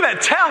like, look at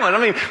that talent. I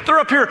mean, they're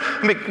up here.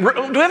 I mean, do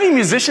we have any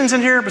musicians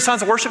in here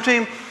besides the worship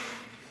team?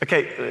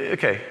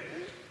 Okay.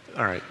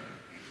 All right.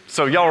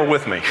 So y'all are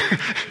with me.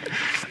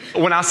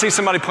 When I see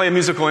somebody play a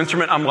musical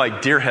instrument, I'm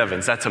like, dear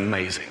heavens, that's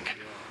amazing.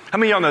 How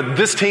many of y'all know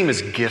this team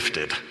is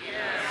gifted?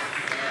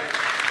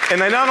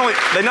 And they not only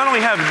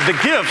have the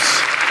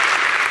gifts,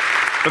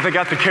 but they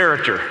got the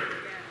character.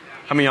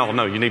 How many of y'all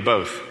know you need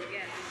both?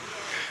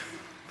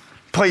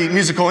 Play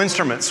musical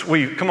instruments.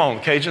 Come on,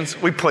 Cajuns.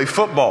 We play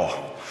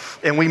football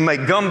and we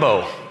make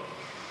gumbo.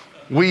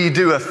 We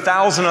do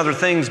 1,000 other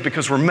things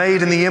because we're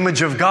made in the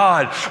image of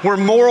God. We're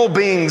moral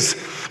beings.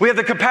 We have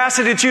the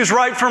capacity to choose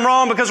right from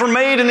wrong because we're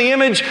made in the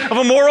image of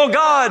a moral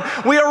God.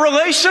 We are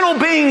relational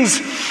beings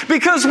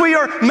because we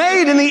are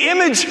made in the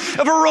image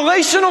of a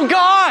relational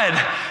God.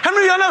 How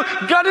many of y'all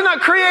know God did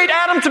not create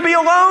Adam to be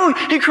alone?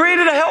 He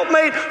created a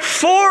helpmate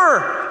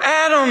for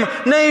Adam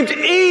named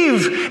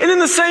Eve. And in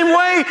the same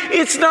way,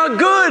 it's not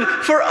good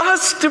for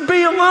us to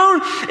be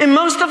alone. And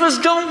most of us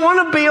don't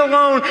want to be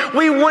alone.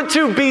 We want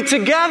to be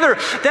together.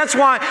 That's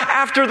why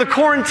after the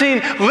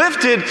quarantine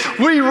lifted,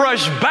 we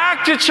rushed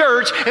back to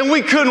church, and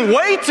we couldn't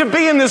wait to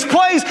be in this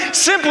place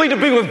simply to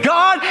be with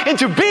God and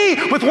to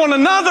be with one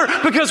another,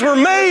 because we're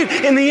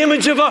made in the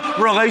image of a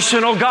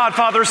relational God,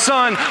 Father,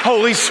 Son,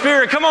 Holy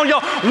Spirit. Come on,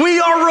 y'all. We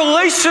are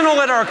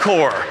relational at our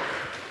core.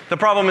 The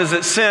problem is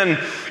that sin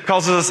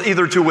causes us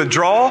either to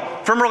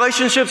withdraw from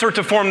relationships or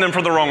to form them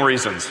for the wrong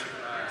reasons.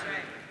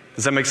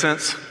 Does that make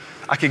sense?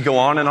 I could go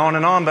on and on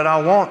and on, but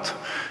I won't.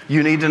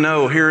 You need to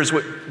know, here's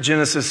what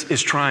Genesis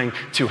is trying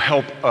to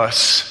help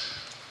us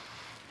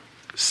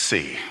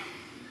see.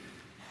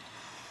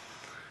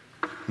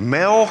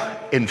 Male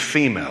and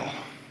female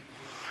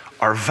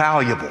are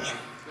valuable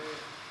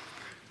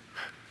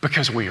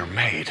because we are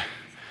made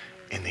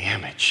in the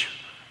image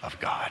of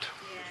God.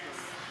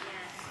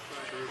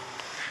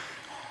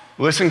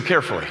 Listen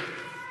carefully.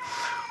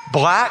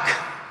 Black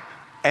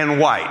and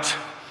white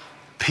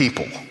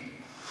people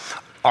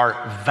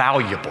are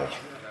valuable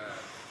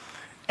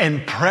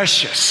and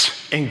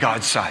precious in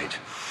God's sight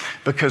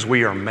because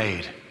we are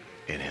made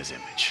in His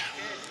image.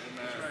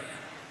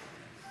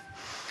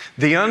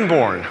 The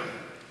unborn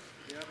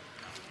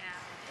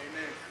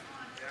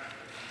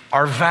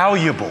are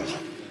valuable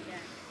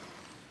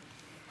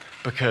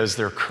because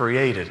they're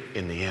created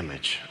in the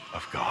image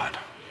of God.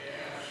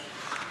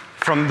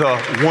 From the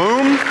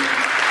womb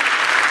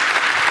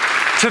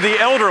to the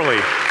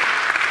elderly,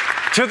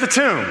 to the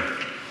tomb,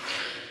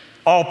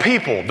 all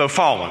people, though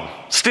fallen,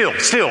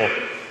 still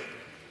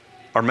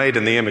are made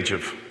in the image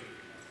of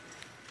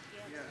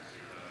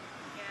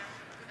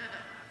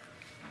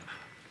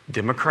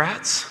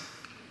Democrats.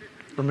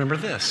 Remember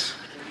this.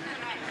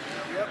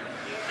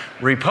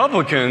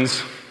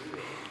 Republicans,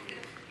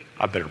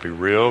 I better be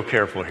real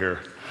careful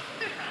here,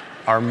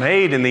 are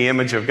made in the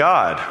image of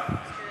God.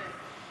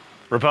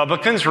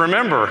 Republicans,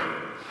 remember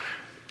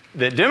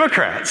that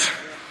Democrats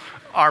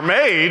are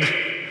made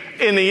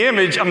in the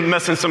image. I'm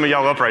messing some of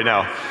y'all up right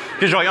now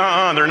because you're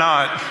like, they're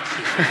not.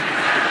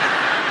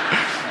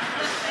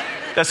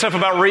 That stuff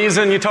about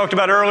reason you talked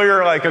about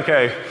earlier, like,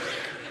 okay.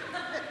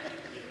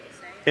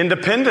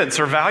 Independents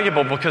are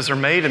valuable because they're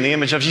made in the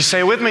image of, you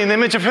say it with me, in the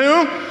image of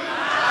whom?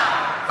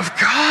 Of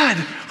God.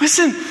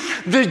 Listen,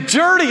 the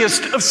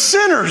dirtiest of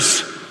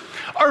sinners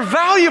are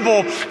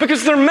valuable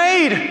because they're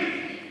made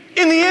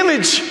in the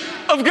image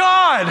of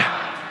God.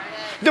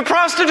 The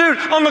prostitute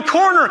on the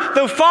corner,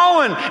 though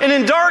fallen and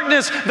in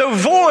darkness, though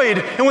void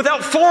and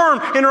without form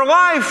in her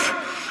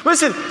life,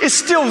 listen, is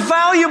still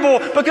valuable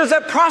because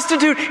that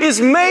prostitute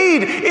is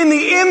made in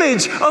the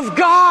image of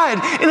God.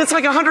 And it's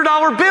like a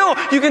 $100 bill.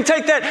 You can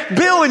take that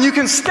bill and you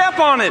can step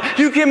on it.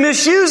 You can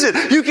misuse it.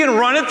 You can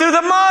run it through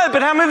the mud.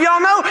 But how many of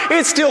y'all know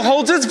it still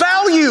holds its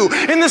value?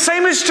 And the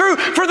same is true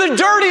for the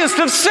dirtiest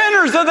of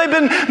sinners. Though they've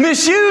been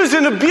misused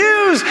and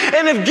abused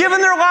and have given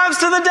their lives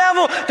to the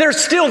devil, they're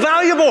still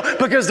valuable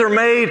because they're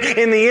made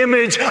in the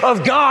image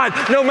of God.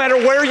 No matter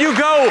where you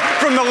go,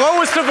 from the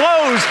lowest of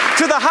lows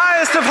to the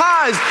highest of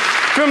highs,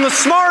 from the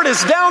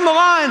smartest down the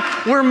line,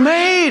 we're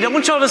made. I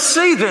want y'all to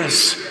see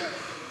this.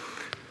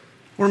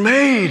 We're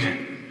made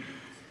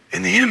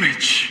in the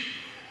image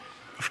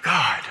of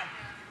God.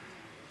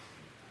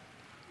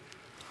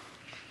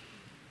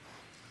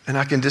 And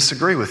I can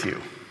disagree with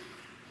you.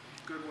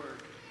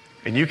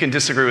 And you can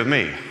disagree with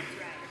me.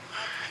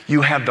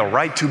 You have the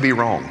right to be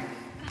wrong.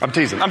 I'm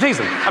teasing.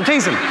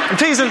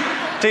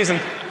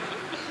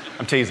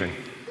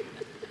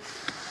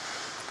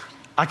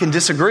 I can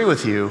disagree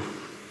with you,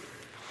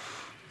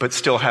 but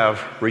still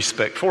have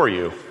respect for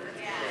you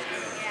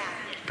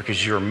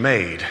because you're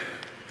made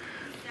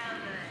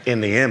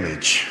in the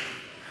image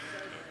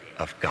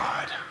of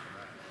God.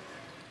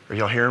 Are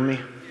y'all hearing me?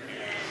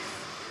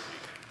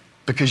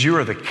 Because you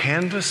are the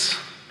canvas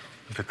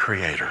of the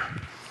Creator.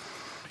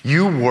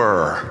 You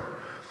were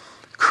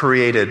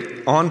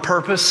created on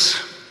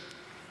purpose.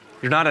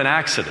 You're not an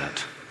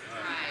accident.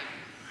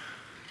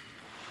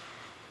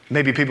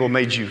 Maybe people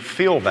made you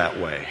feel that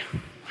way.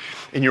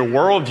 And your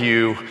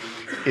worldview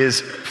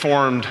is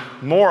formed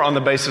more on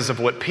the basis of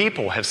what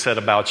people have said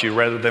about you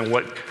rather than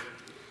what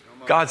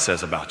God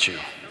says about you.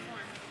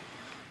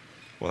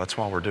 Well, that's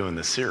why we're doing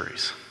this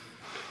series.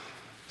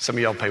 Some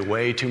of y'all pay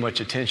way too much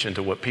attention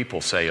to what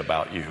people say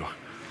about you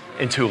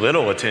and too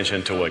little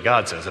attention to what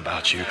God says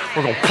about you.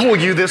 We're going to pull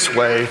you this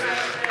way.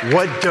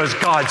 What does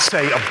God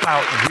say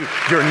about you?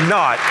 You're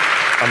not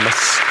a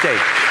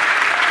mistake.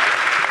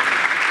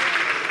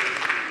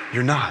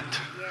 You're not.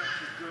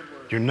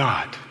 You're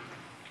not.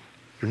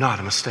 You're not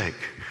a mistake.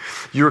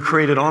 You were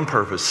created on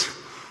purpose,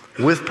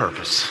 with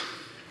purpose,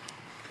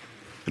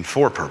 and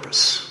for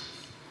purpose.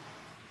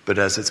 But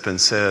as it's been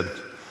said,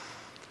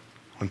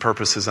 when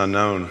purpose is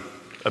unknown,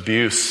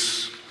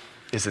 abuse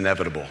is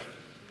inevitable.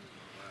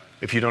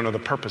 If you don't know the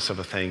purpose of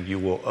a thing, you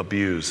will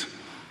abuse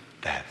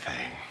that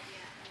thing.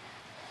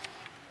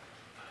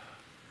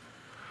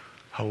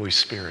 Holy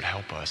Spirit,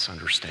 help us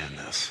understand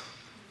this.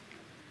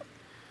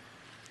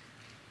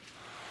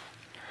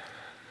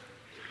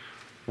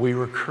 We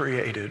were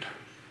created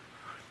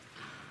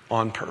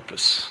on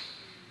purpose,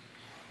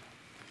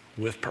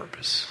 with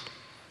purpose,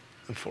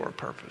 and for a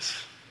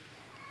purpose.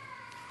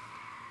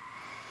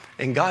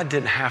 And God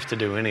didn't have to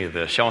do any of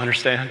this. Y'all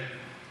understand?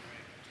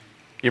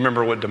 You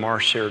remember what Damar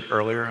shared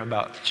earlier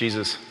about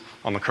Jesus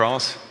on the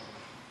cross?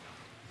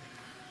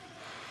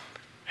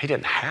 He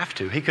didn't have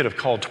to. He could have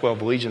called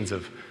 12 legions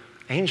of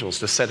angels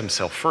to set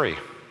himself free.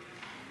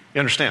 You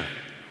understand?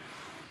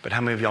 But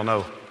how many of y'all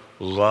know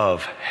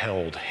love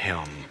held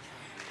him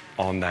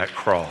on that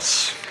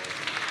cross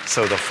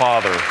so the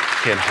Father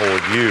can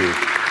hold you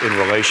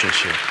in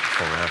relationship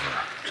forever?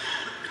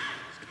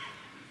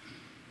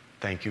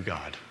 Thank you,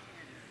 God.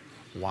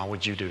 Why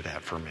would you do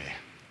that for me?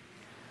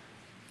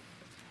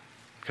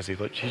 Because he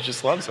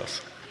just loves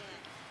us.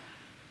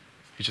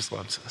 He just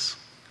loves us.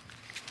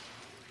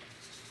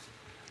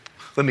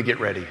 Let me get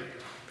ready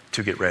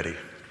to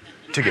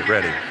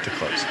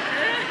close.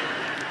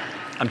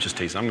 I'm just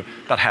teasing. I'm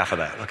about half of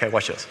that. Okay,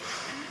 watch this.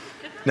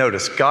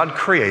 Notice, God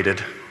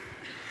created.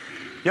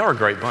 Y'all are a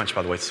great bunch,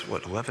 by the way. It's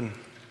what, 11,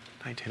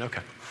 19?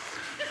 Okay.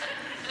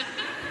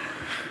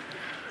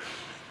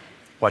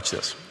 Watch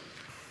this.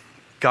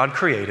 God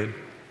created,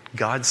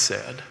 God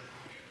said,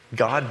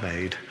 God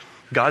made,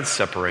 God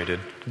separated,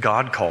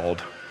 God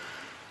called.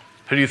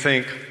 Who do you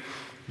think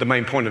the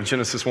main point of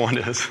Genesis 1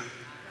 is?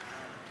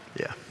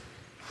 Yeah.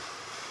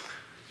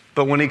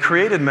 But when he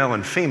created male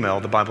and female,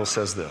 the Bible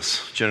says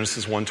this,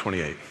 Genesis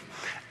 1:28.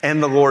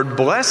 And the Lord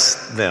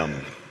blessed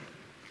them.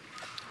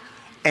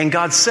 And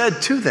God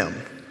said to them,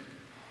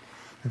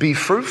 be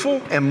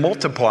fruitful and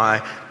multiply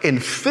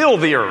and fill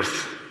the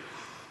earth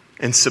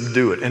and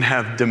subdue it and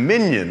have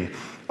dominion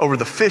over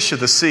the fish of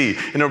the sea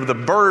and over the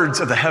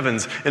birds of the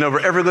heavens and over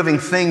every living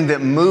thing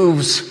that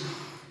moves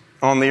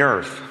on the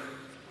earth.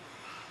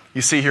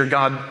 You see here,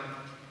 God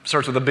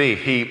starts with a B.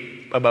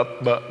 He,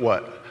 but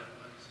what?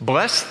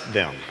 Blessed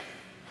them.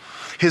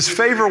 His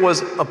favor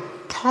was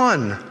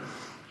upon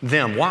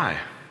them. Why?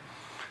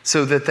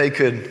 So that they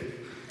could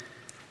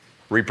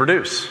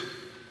reproduce.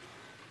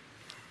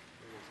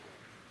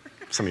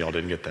 Some of y'all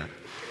didn't get that.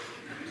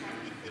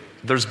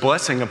 There's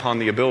blessing upon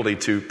the ability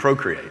to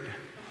procreate,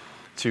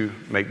 to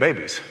make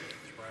babies.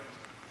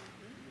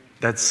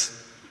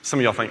 Some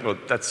of y'all think, well,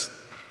 that's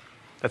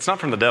not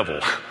from the devil.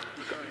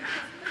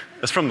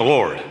 That's from the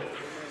Lord.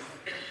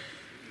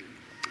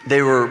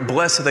 They were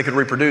blessed that they could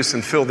reproduce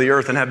and fill the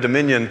earth and have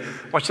dominion,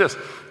 watch this,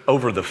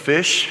 over the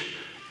fish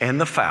and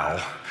the fowl,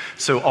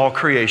 so all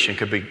creation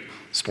could be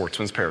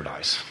sportsman's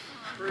paradise.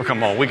 Well,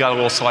 come on, we got a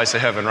little slice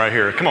of heaven right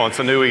here. Come on, it's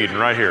a new Eden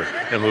right here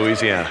in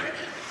Louisiana.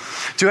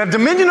 To have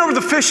dominion over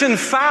the fish and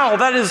fowl,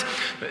 that is,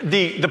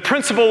 the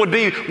principle would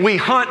be we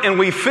hunt and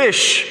we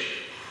fish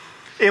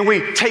and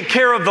we take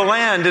care of the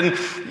land and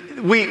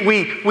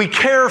we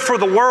care for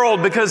the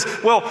world because,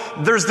 well,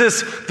 there's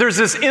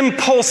this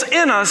impulse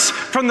in us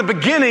from the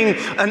beginning,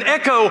 an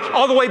echo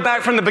all the way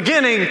back from the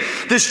beginning,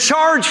 this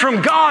charge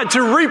from God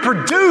to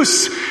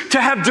reproduce,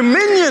 to have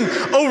dominion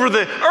over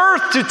the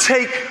earth, to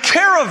take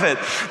care of it.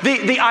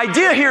 The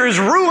idea here is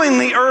ruling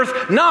the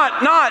earth,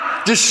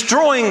 not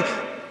destroying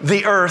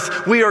the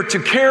earth. We are to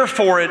care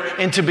for it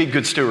and to be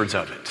good stewards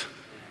of it.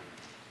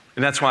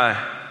 And that's why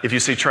if you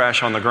see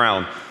trash on the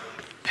ground,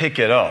 pick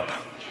it up.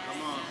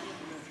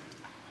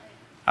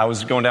 I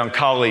was going down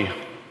Kali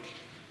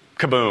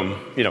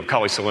Kaboom,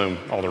 Kali Saloon,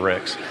 all the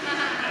wrecks.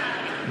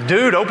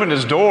 Dude opened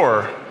his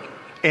door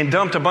and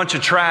dumped a bunch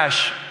of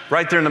trash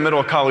right there in the middle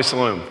of Kali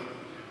Saloon.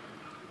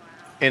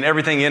 And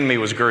everything in me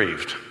was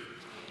grieved.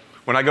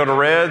 When I go to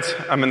Reds,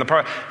 I'm in the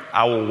park,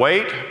 I will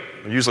wait.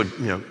 Usually,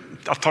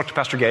 I'll talk to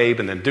Pastor Gabe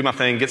and then do my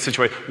thing, get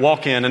situated,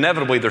 walk in.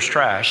 Inevitably, there's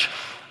trash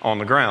on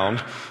the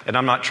ground. And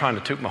I'm not trying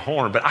to toot my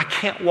horn, but I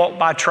can't walk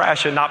by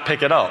trash and not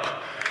pick it up.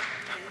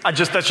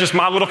 That's just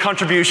my little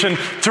contribution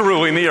to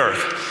ruling the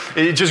earth.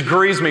 It just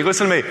grieves me.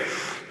 Listen to me.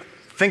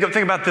 Think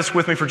about this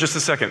with me for just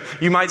a second.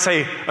 You might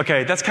say,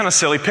 okay, that's kind of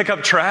silly. Pick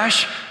up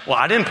trash? Well,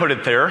 I didn't put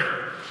it there.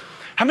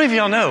 How many of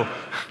y'all know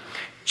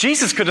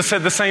Jesus could have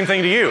said the same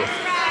thing to you?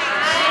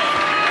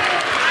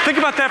 Think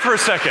about that for a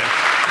second.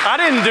 I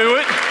didn't do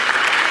it.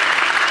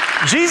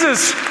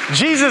 Jesus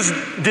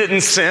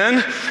didn't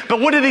sin, but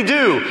what did he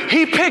do?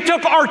 He picked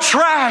up our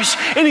trash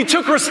and he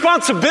took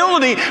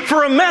responsibility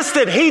for a mess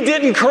that he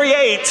didn't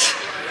create.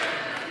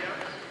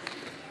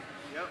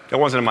 That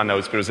wasn't in my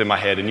notes, but it was in my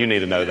head, and you need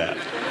to know that.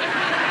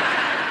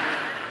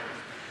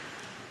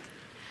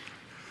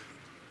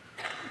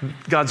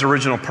 God's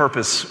original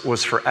purpose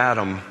was for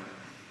Adam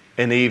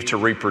and Eve to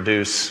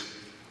reproduce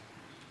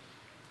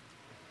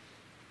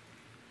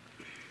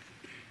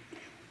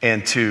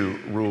and to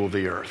rule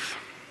the earth,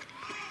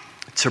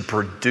 to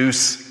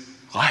produce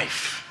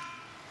life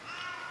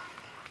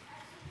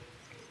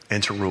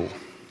and to rule.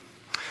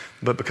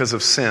 But because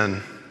of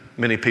sin,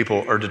 many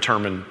people are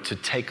determined to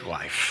take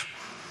life.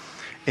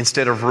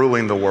 Instead of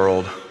ruling the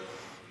world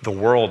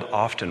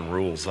often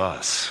rules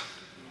us.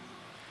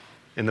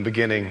 In the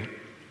beginning,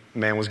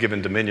 man was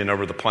given dominion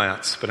over the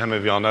plants, but how many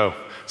of y'all know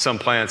some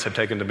plants have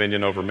taken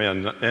dominion over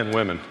men and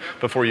women?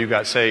 Before you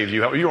got saved,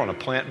 you were on a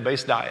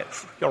plant-based diet.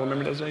 Y'all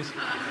remember those days?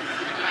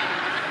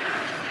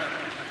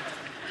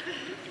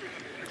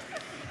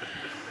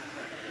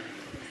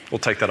 We'll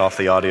take that off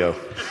the audio.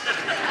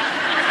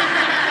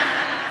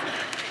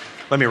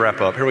 Let me wrap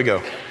up. Here we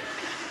go.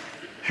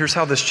 Here's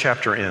how this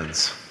chapter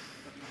ends.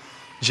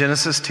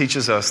 Genesis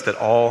teaches us that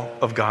all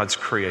of God's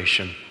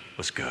creation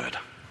was good,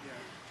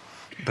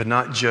 but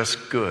not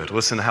just good.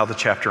 Listen to how the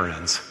chapter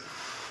ends.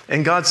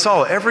 And God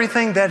saw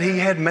everything that he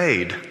had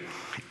made,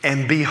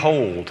 and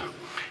behold,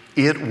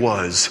 it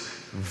was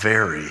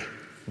very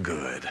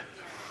good.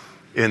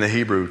 In the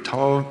Hebrew,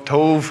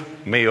 tov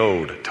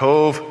meod,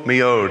 tov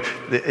meod.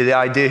 The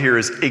idea here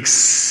is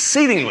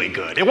exceedingly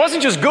good. It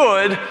wasn't just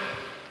good,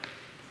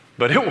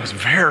 but it was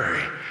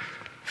very,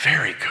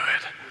 very good.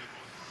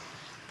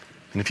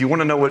 And if you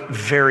want to know what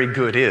very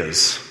good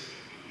is,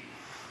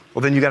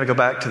 well, then you got to go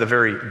back to the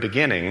very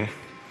beginning,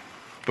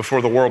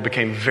 before the world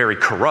became very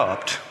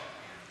corrupt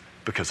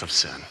because of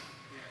sin.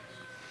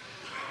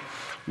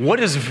 What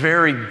is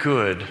very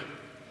good?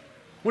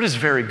 What is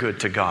very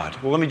good to God?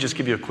 Well, let me just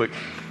give you a quick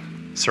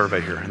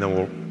survey here, and then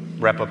we'll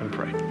wrap up and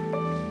pray.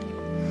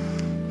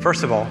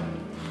 First of all,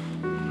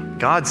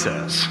 God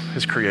says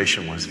his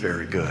creation was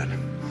very good.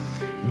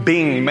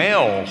 Being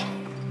male,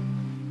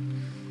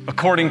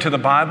 according to the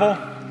Bible,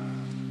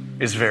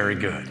 is very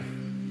good.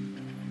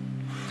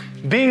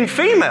 Being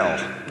female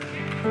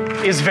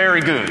is very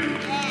good.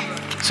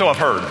 So I've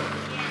heard.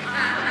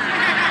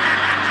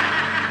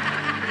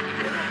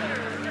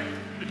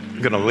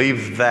 I'm going to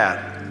leave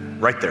that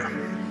right there.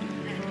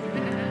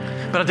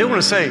 But I do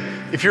want to say,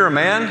 if you're a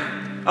man,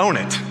 own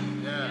it.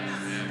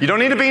 You don't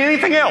need to be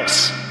anything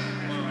else.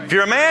 If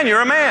you're a man,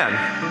 you're a man.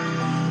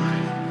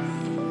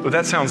 But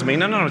that sounds mean.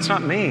 No, it's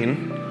not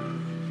mean.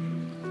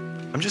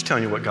 I'm just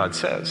telling you what God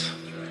says.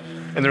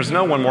 And there's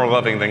no one more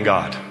loving than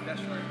God.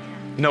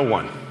 No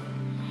one.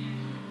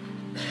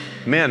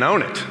 Men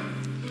own it.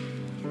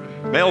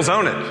 Males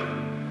own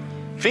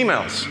it.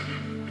 Females.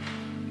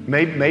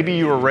 Maybe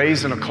you were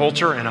raised in a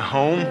culture, in a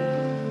home,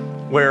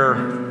 where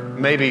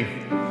maybe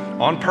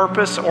on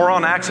purpose or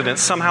on accident,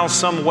 somehow,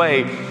 some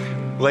way,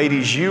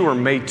 ladies, you are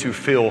made to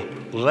feel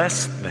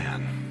less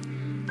than.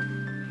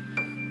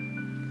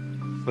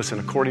 Listen,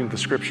 according to the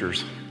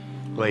scriptures,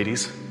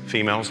 ladies,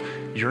 females,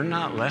 you're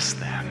not less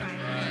than.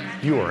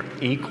 You are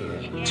equal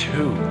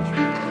to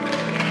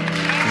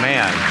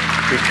man,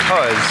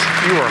 because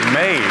you are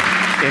made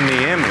in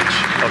the image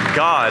of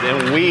God,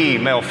 and we,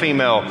 male,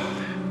 female,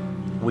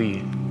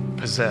 we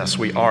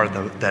are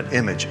that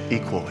image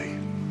equally.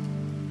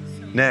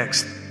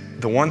 Next,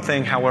 the one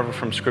thing, however,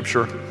 from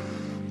Scripture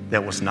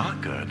that was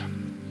not good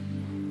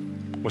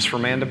was for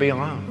man to be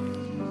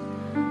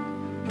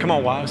alone. Come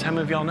on, wives, how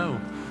many of y'all know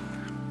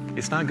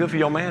it's not good for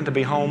your man to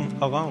be home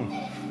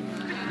alone?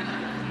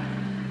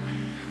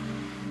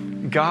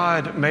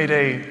 God made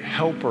a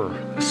helper,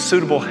 a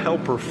suitable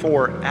helper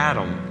for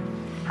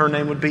Adam. Her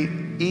name would be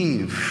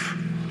Eve.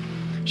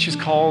 She's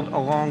called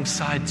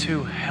alongside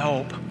to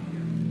help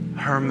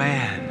her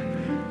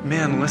man.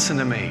 Men, listen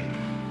to me.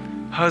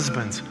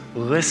 Husbands,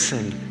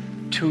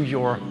 listen to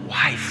your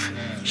wife.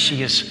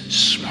 She is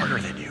smarter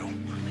than you.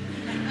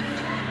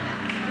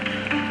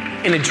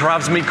 And it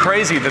drives me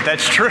crazy that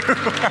that's true.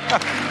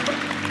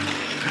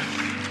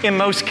 In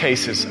most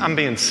cases, I'm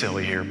being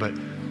silly here, but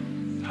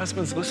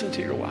husbands, listen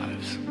to your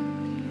wives.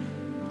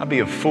 I'd be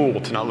a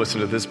fool to not listen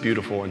to this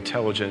beautiful,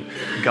 intelligent,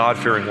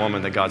 God-fearing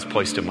woman that God's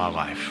placed in my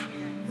life.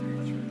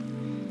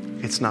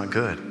 It's not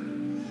good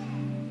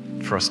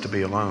for us to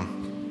be alone.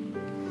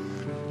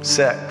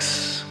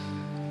 Sex,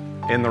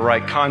 in the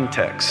right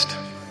context,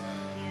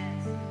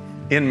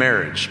 in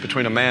marriage,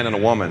 between a man and a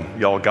woman,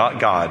 y'all got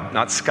God,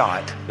 not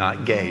Scott,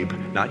 not Gabe,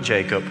 not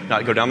Jacob,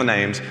 not go down the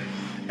names,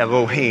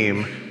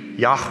 Elohim,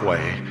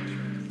 Yahweh,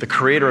 the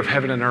creator of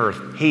heaven and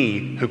earth,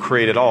 he who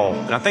created all.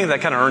 And I think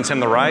that kind of earns him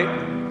the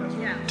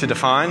right to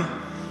define.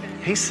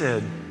 He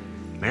said,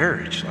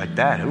 marriage like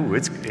that, ooh,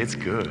 it's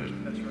good.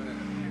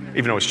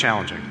 Even though it's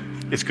challenging,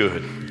 it's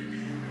good.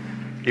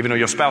 Even though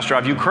your spouse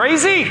drives you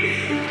crazy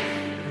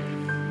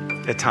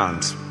at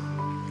times.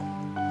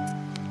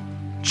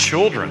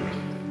 Children,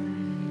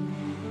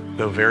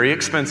 though very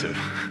expensive.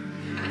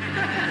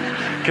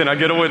 Can I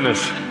get a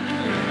witness?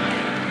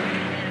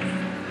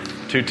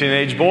 2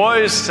 teenage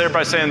boys,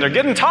 everybody's saying they're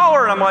getting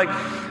taller, and I'm like,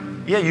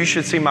 yeah, you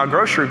should see my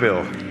grocery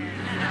bill.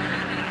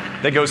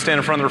 They go stand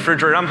in front of the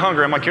refrigerator. I'm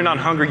hungry. I'm like, you're not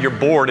hungry, you're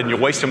bored, and you're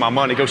wasting my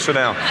money. Go sit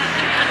down.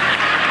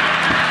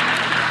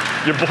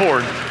 You're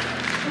bored.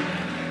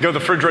 Go to the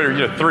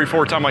refrigerator,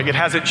 3-4 times. Like, it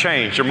hasn't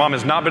changed. Your mom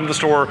has not been to the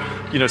store,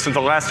 since the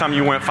last time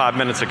you went 5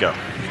 minutes ago.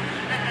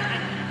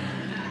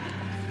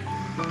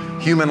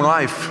 Human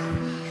life.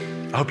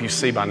 I hope you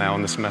see by now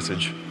in this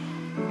message.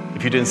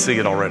 If you didn't see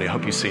it already, I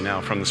hope you see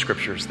now from the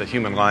scriptures that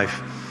human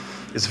life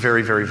is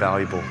very, very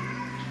valuable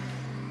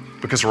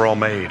because we're all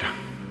made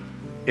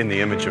in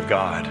the image of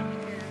God,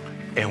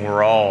 and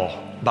we're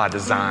all, by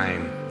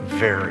design,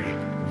 very,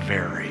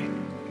 very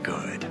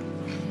good.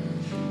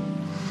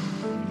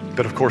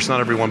 But of course, not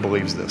everyone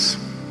believes this.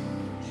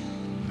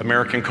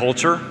 American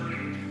culture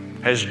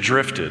has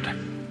drifted,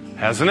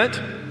 hasn't it?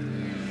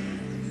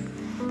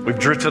 We've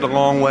drifted a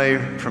long way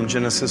from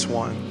Genesis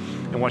 1.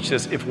 And watch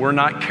this, if we're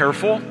not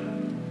careful,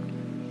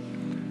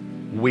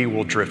 we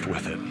will drift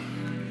with it.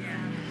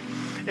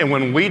 And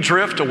when we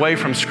drift away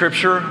from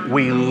Scripture,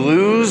 we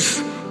lose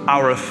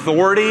our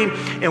authority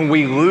and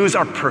we lose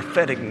our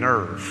prophetic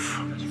nerve.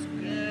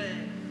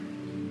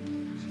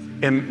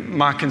 And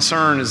my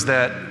concern is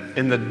that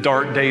in the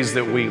dark days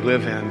that we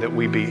live in, that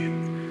we be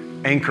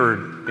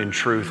anchored in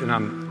truth. And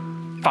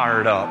I'm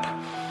fired up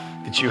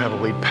that you have a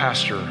lead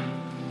pastor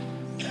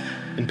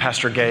and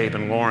Pastor Gabe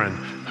and Lauren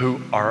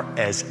who are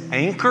as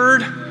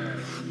anchored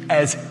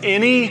as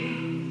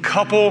any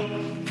couple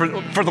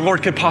for the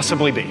Lord could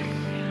possibly be.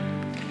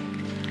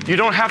 You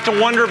don't have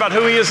to wonder about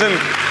who he is in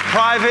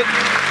private.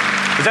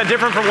 Is that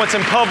different from what's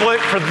in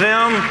public for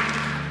them?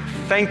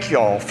 Thank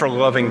y'all for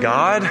loving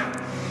God,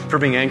 for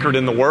being anchored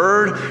in the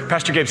Word.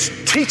 Pastor Gabe's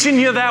teaching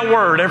you that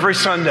Word every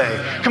Sunday.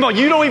 Come on,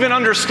 you don't even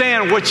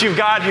understand what you've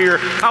got here.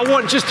 I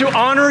want just to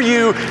honor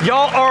you.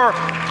 Y'all are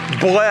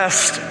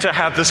blessed to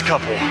have this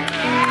couple.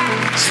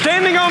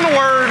 Standing on the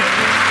Word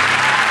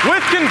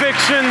with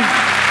conviction,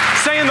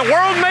 saying the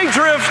world may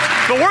drift,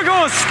 but we're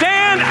going to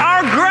stand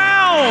our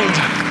ground.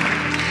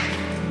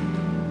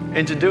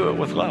 And to do it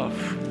with love.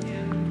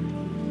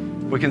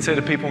 We can say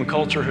to people in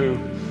culture who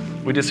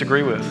we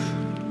disagree with,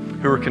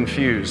 who are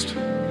confused,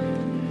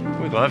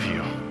 we love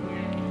you.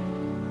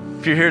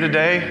 If you're here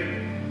today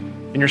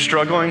and you're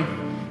struggling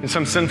in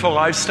some sinful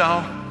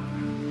lifestyle,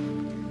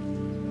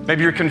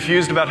 maybe you're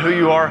confused about who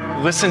you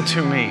are, listen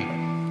to me.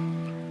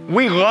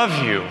 We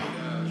love you.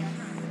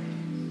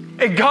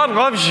 And God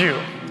loves you.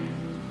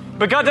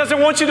 But God doesn't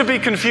want you to be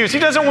confused. He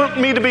doesn't want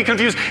me to be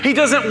confused. He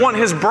doesn't want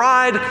his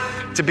bride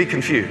to be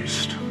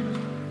confused.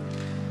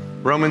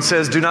 Romans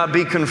says, do not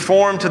be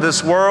conformed to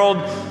this world,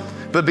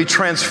 but be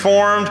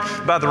transformed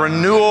by the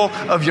renewal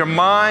of your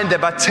mind, that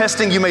by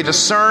testing you may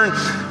discern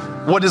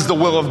what is the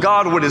will of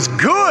God, what is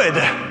good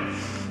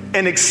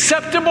and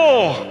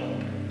acceptable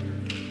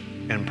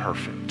and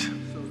perfect.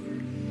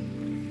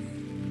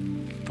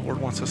 The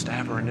Lord wants us to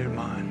have a renewed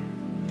mind.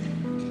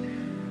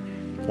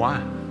 Why?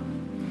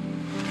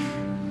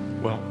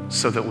 Well,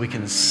 so that we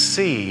can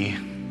see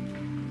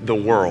the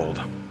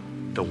world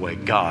the way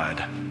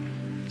God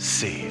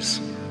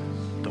sees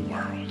the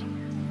world.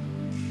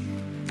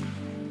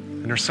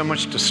 And there's so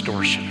much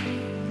distortion.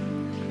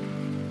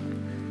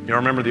 You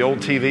remember the old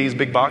TVs,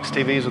 big box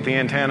TVs with the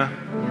antenna?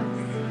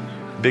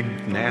 Big,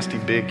 nasty,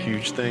 big,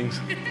 huge things.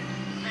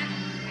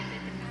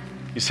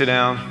 You sit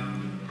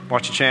down,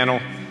 watch a channel,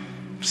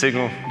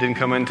 signal didn't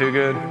come in too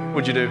good.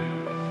 What'd you do?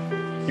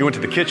 You went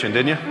to the kitchen,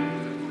 didn't you?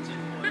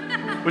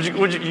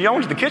 Y'all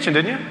went to the kitchen,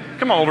 didn't you?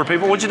 Come on, older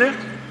people, what'd you do?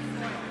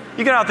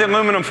 You got out the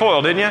aluminum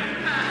foil, didn't you?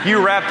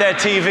 You wrapped that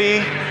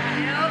TV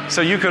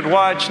so you could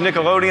watch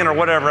Nickelodeon or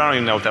whatever. I don't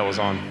even know if that was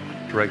on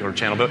the regular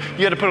channel, but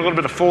you had to put a little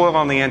bit of foil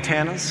on the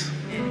antennas.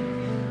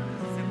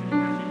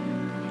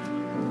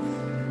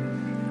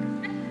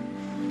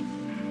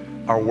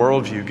 Our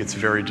worldview gets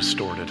very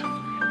distorted,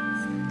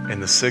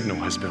 and the signal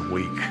has been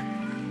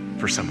weak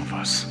for some of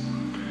us.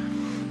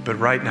 But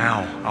right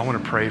now, I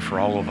want to pray for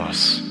all of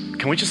us.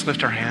 Can we just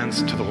lift our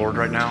hands to the Lord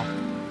right now?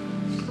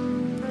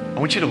 I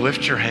want you to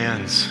lift your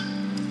hands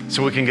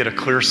so we can get a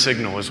clear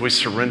signal as we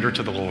surrender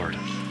to the Lord.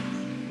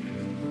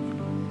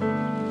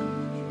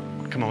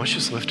 Come on, let's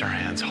just lift our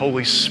hands.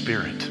 Holy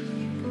Spirit,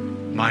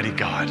 mighty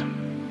God,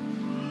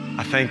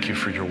 I thank you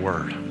for your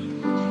word.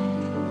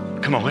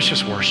 Come on, let's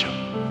just worship.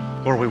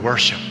 Lord, we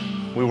worship.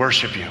 We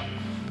worship you.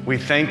 We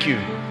thank you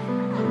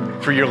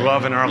for your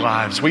love in our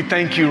lives. We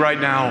thank you right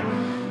now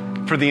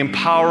for the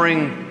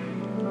empowering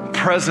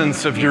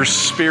presence of your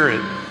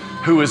Spirit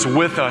who is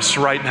with us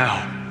right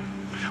now.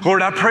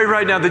 Lord, I pray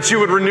right now that you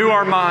would renew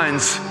our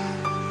minds,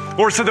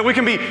 Lord, so that we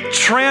can be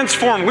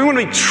transformed. We want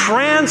to be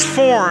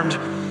transformed,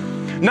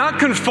 not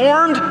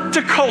conformed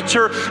to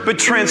culture, but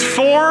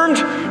transformed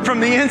from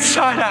the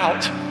inside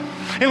out.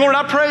 And Lord,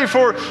 I pray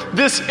for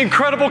this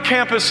incredible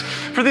campus,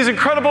 for these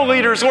incredible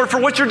leaders, Lord,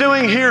 for what you're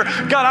doing here.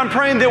 God, I'm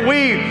praying that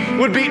we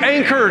would be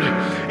anchored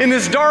in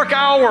this dark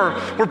hour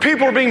where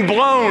people are being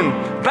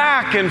blown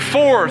back and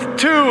forth,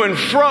 to and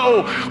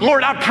fro.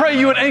 Lord, I pray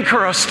you would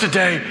anchor us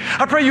today.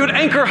 I pray you would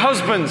anchor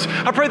husbands.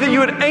 I pray that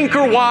you would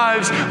anchor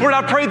wives. Lord,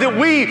 I pray that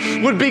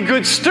we would be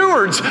good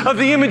stewards of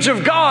the image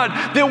of God,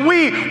 that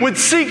we would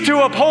seek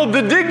to uphold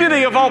the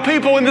dignity of all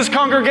people in this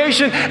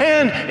congregation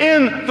and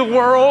in the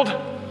world.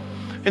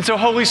 And so,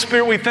 Holy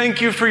Spirit, we thank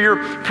you for your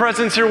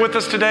presence here with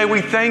us today. We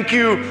thank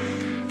you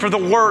for the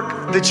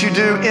work that you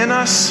do in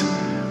us.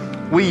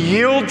 We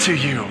yield to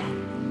you.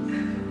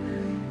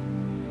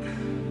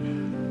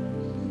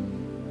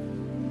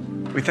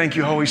 We thank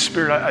you, Holy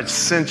Spirit. I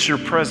sense your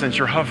presence.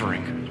 You're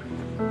hovering.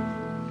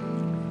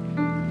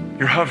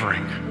 You're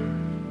hovering.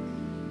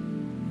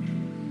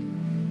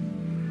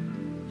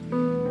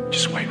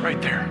 Just wait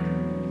right there.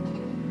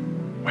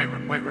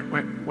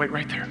 Wait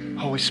right there.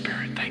 Holy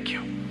Spirit, thank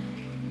you.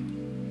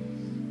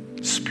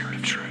 Spirit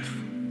of truth,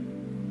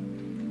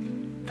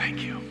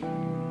 thank you.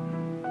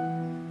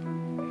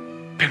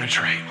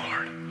 Penetrate,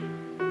 Lord.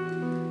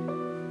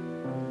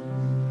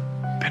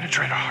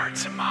 Penetrate our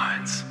hearts and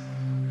minds.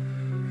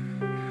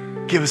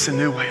 Give us a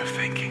new way of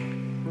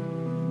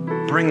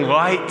thinking. Bring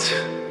light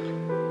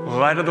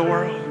light of the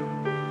world.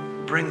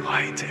 Bring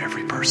light to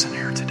every person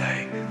here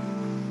today.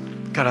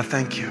 God, I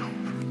thank you.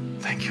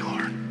 Thank you,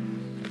 Lord.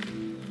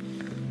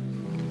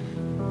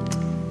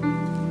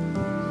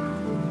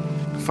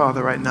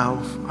 Father, right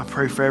now, I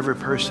pray for every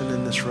person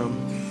in this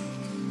room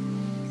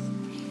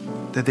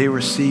that they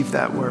receive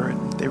that word,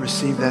 they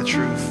receive that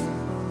truth.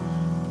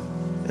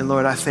 And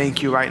Lord, I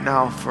thank you right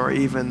now for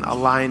even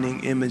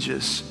aligning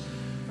images,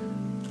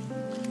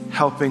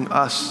 helping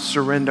us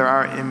surrender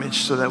our image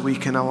so that we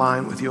can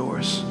align with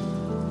yours,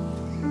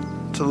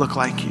 to look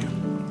like you.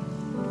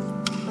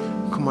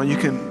 Come on, you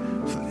can,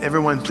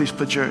 everyone please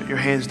put your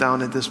hands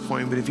down at this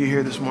point. But if you're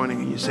here this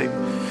morning and you say,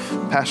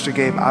 Pastor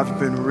Gabe, I've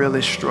been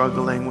really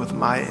struggling with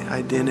my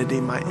identity,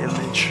 my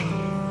image.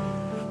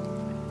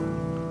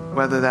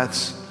 Whether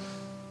that's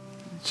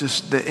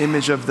just the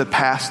image of the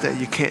past that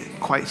you can't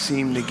quite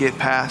seem to get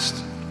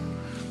past.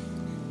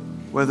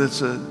 Whether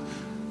it's a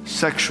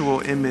sexual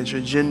image,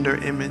 a gender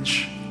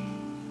image.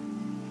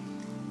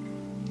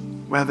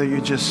 Whether you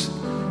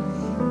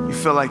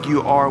feel like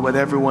you are what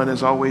everyone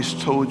has always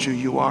told you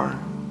you are.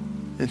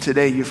 And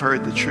today you've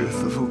heard the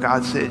truth of who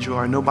God said you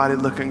are. Nobody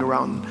looking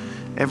around,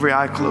 every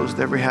eye closed,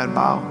 every head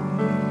bowed.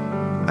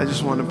 I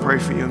just want to pray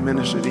for you and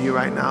minister to you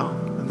right now.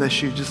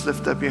 Unless you just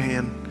lift up your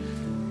hand.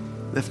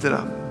 Lift it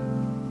up.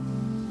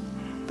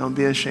 Don't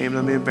be ashamed.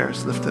 Don't be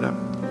embarrassed. Lift it up.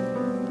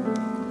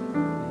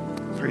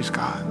 Praise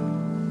God.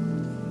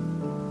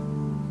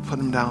 Put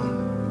them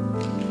down.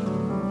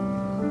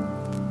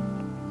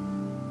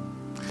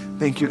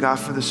 Thank you, God,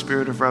 for the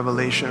spirit of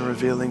revelation,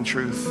 revealing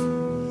truth.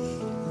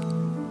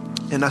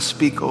 And I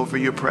speak over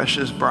your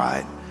precious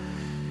bride.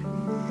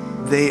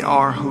 They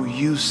are who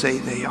you say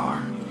they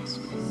are.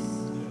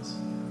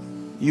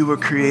 You were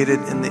created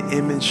in the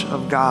image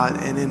of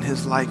God and in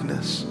his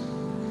likeness.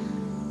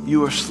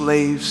 You are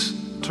slaves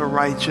to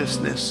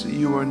righteousness.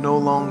 You are no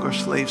longer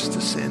slaves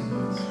to sin.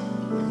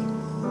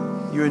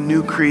 You are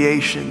new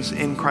creations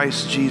in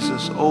Christ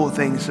Jesus. Old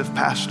things have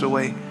passed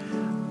away.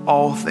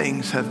 All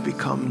things have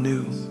become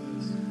new.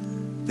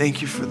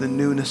 Thank you for the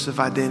newness of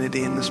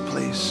identity in this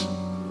place.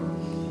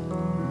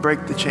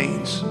 Break the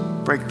chains.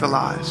 Break the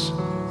lies.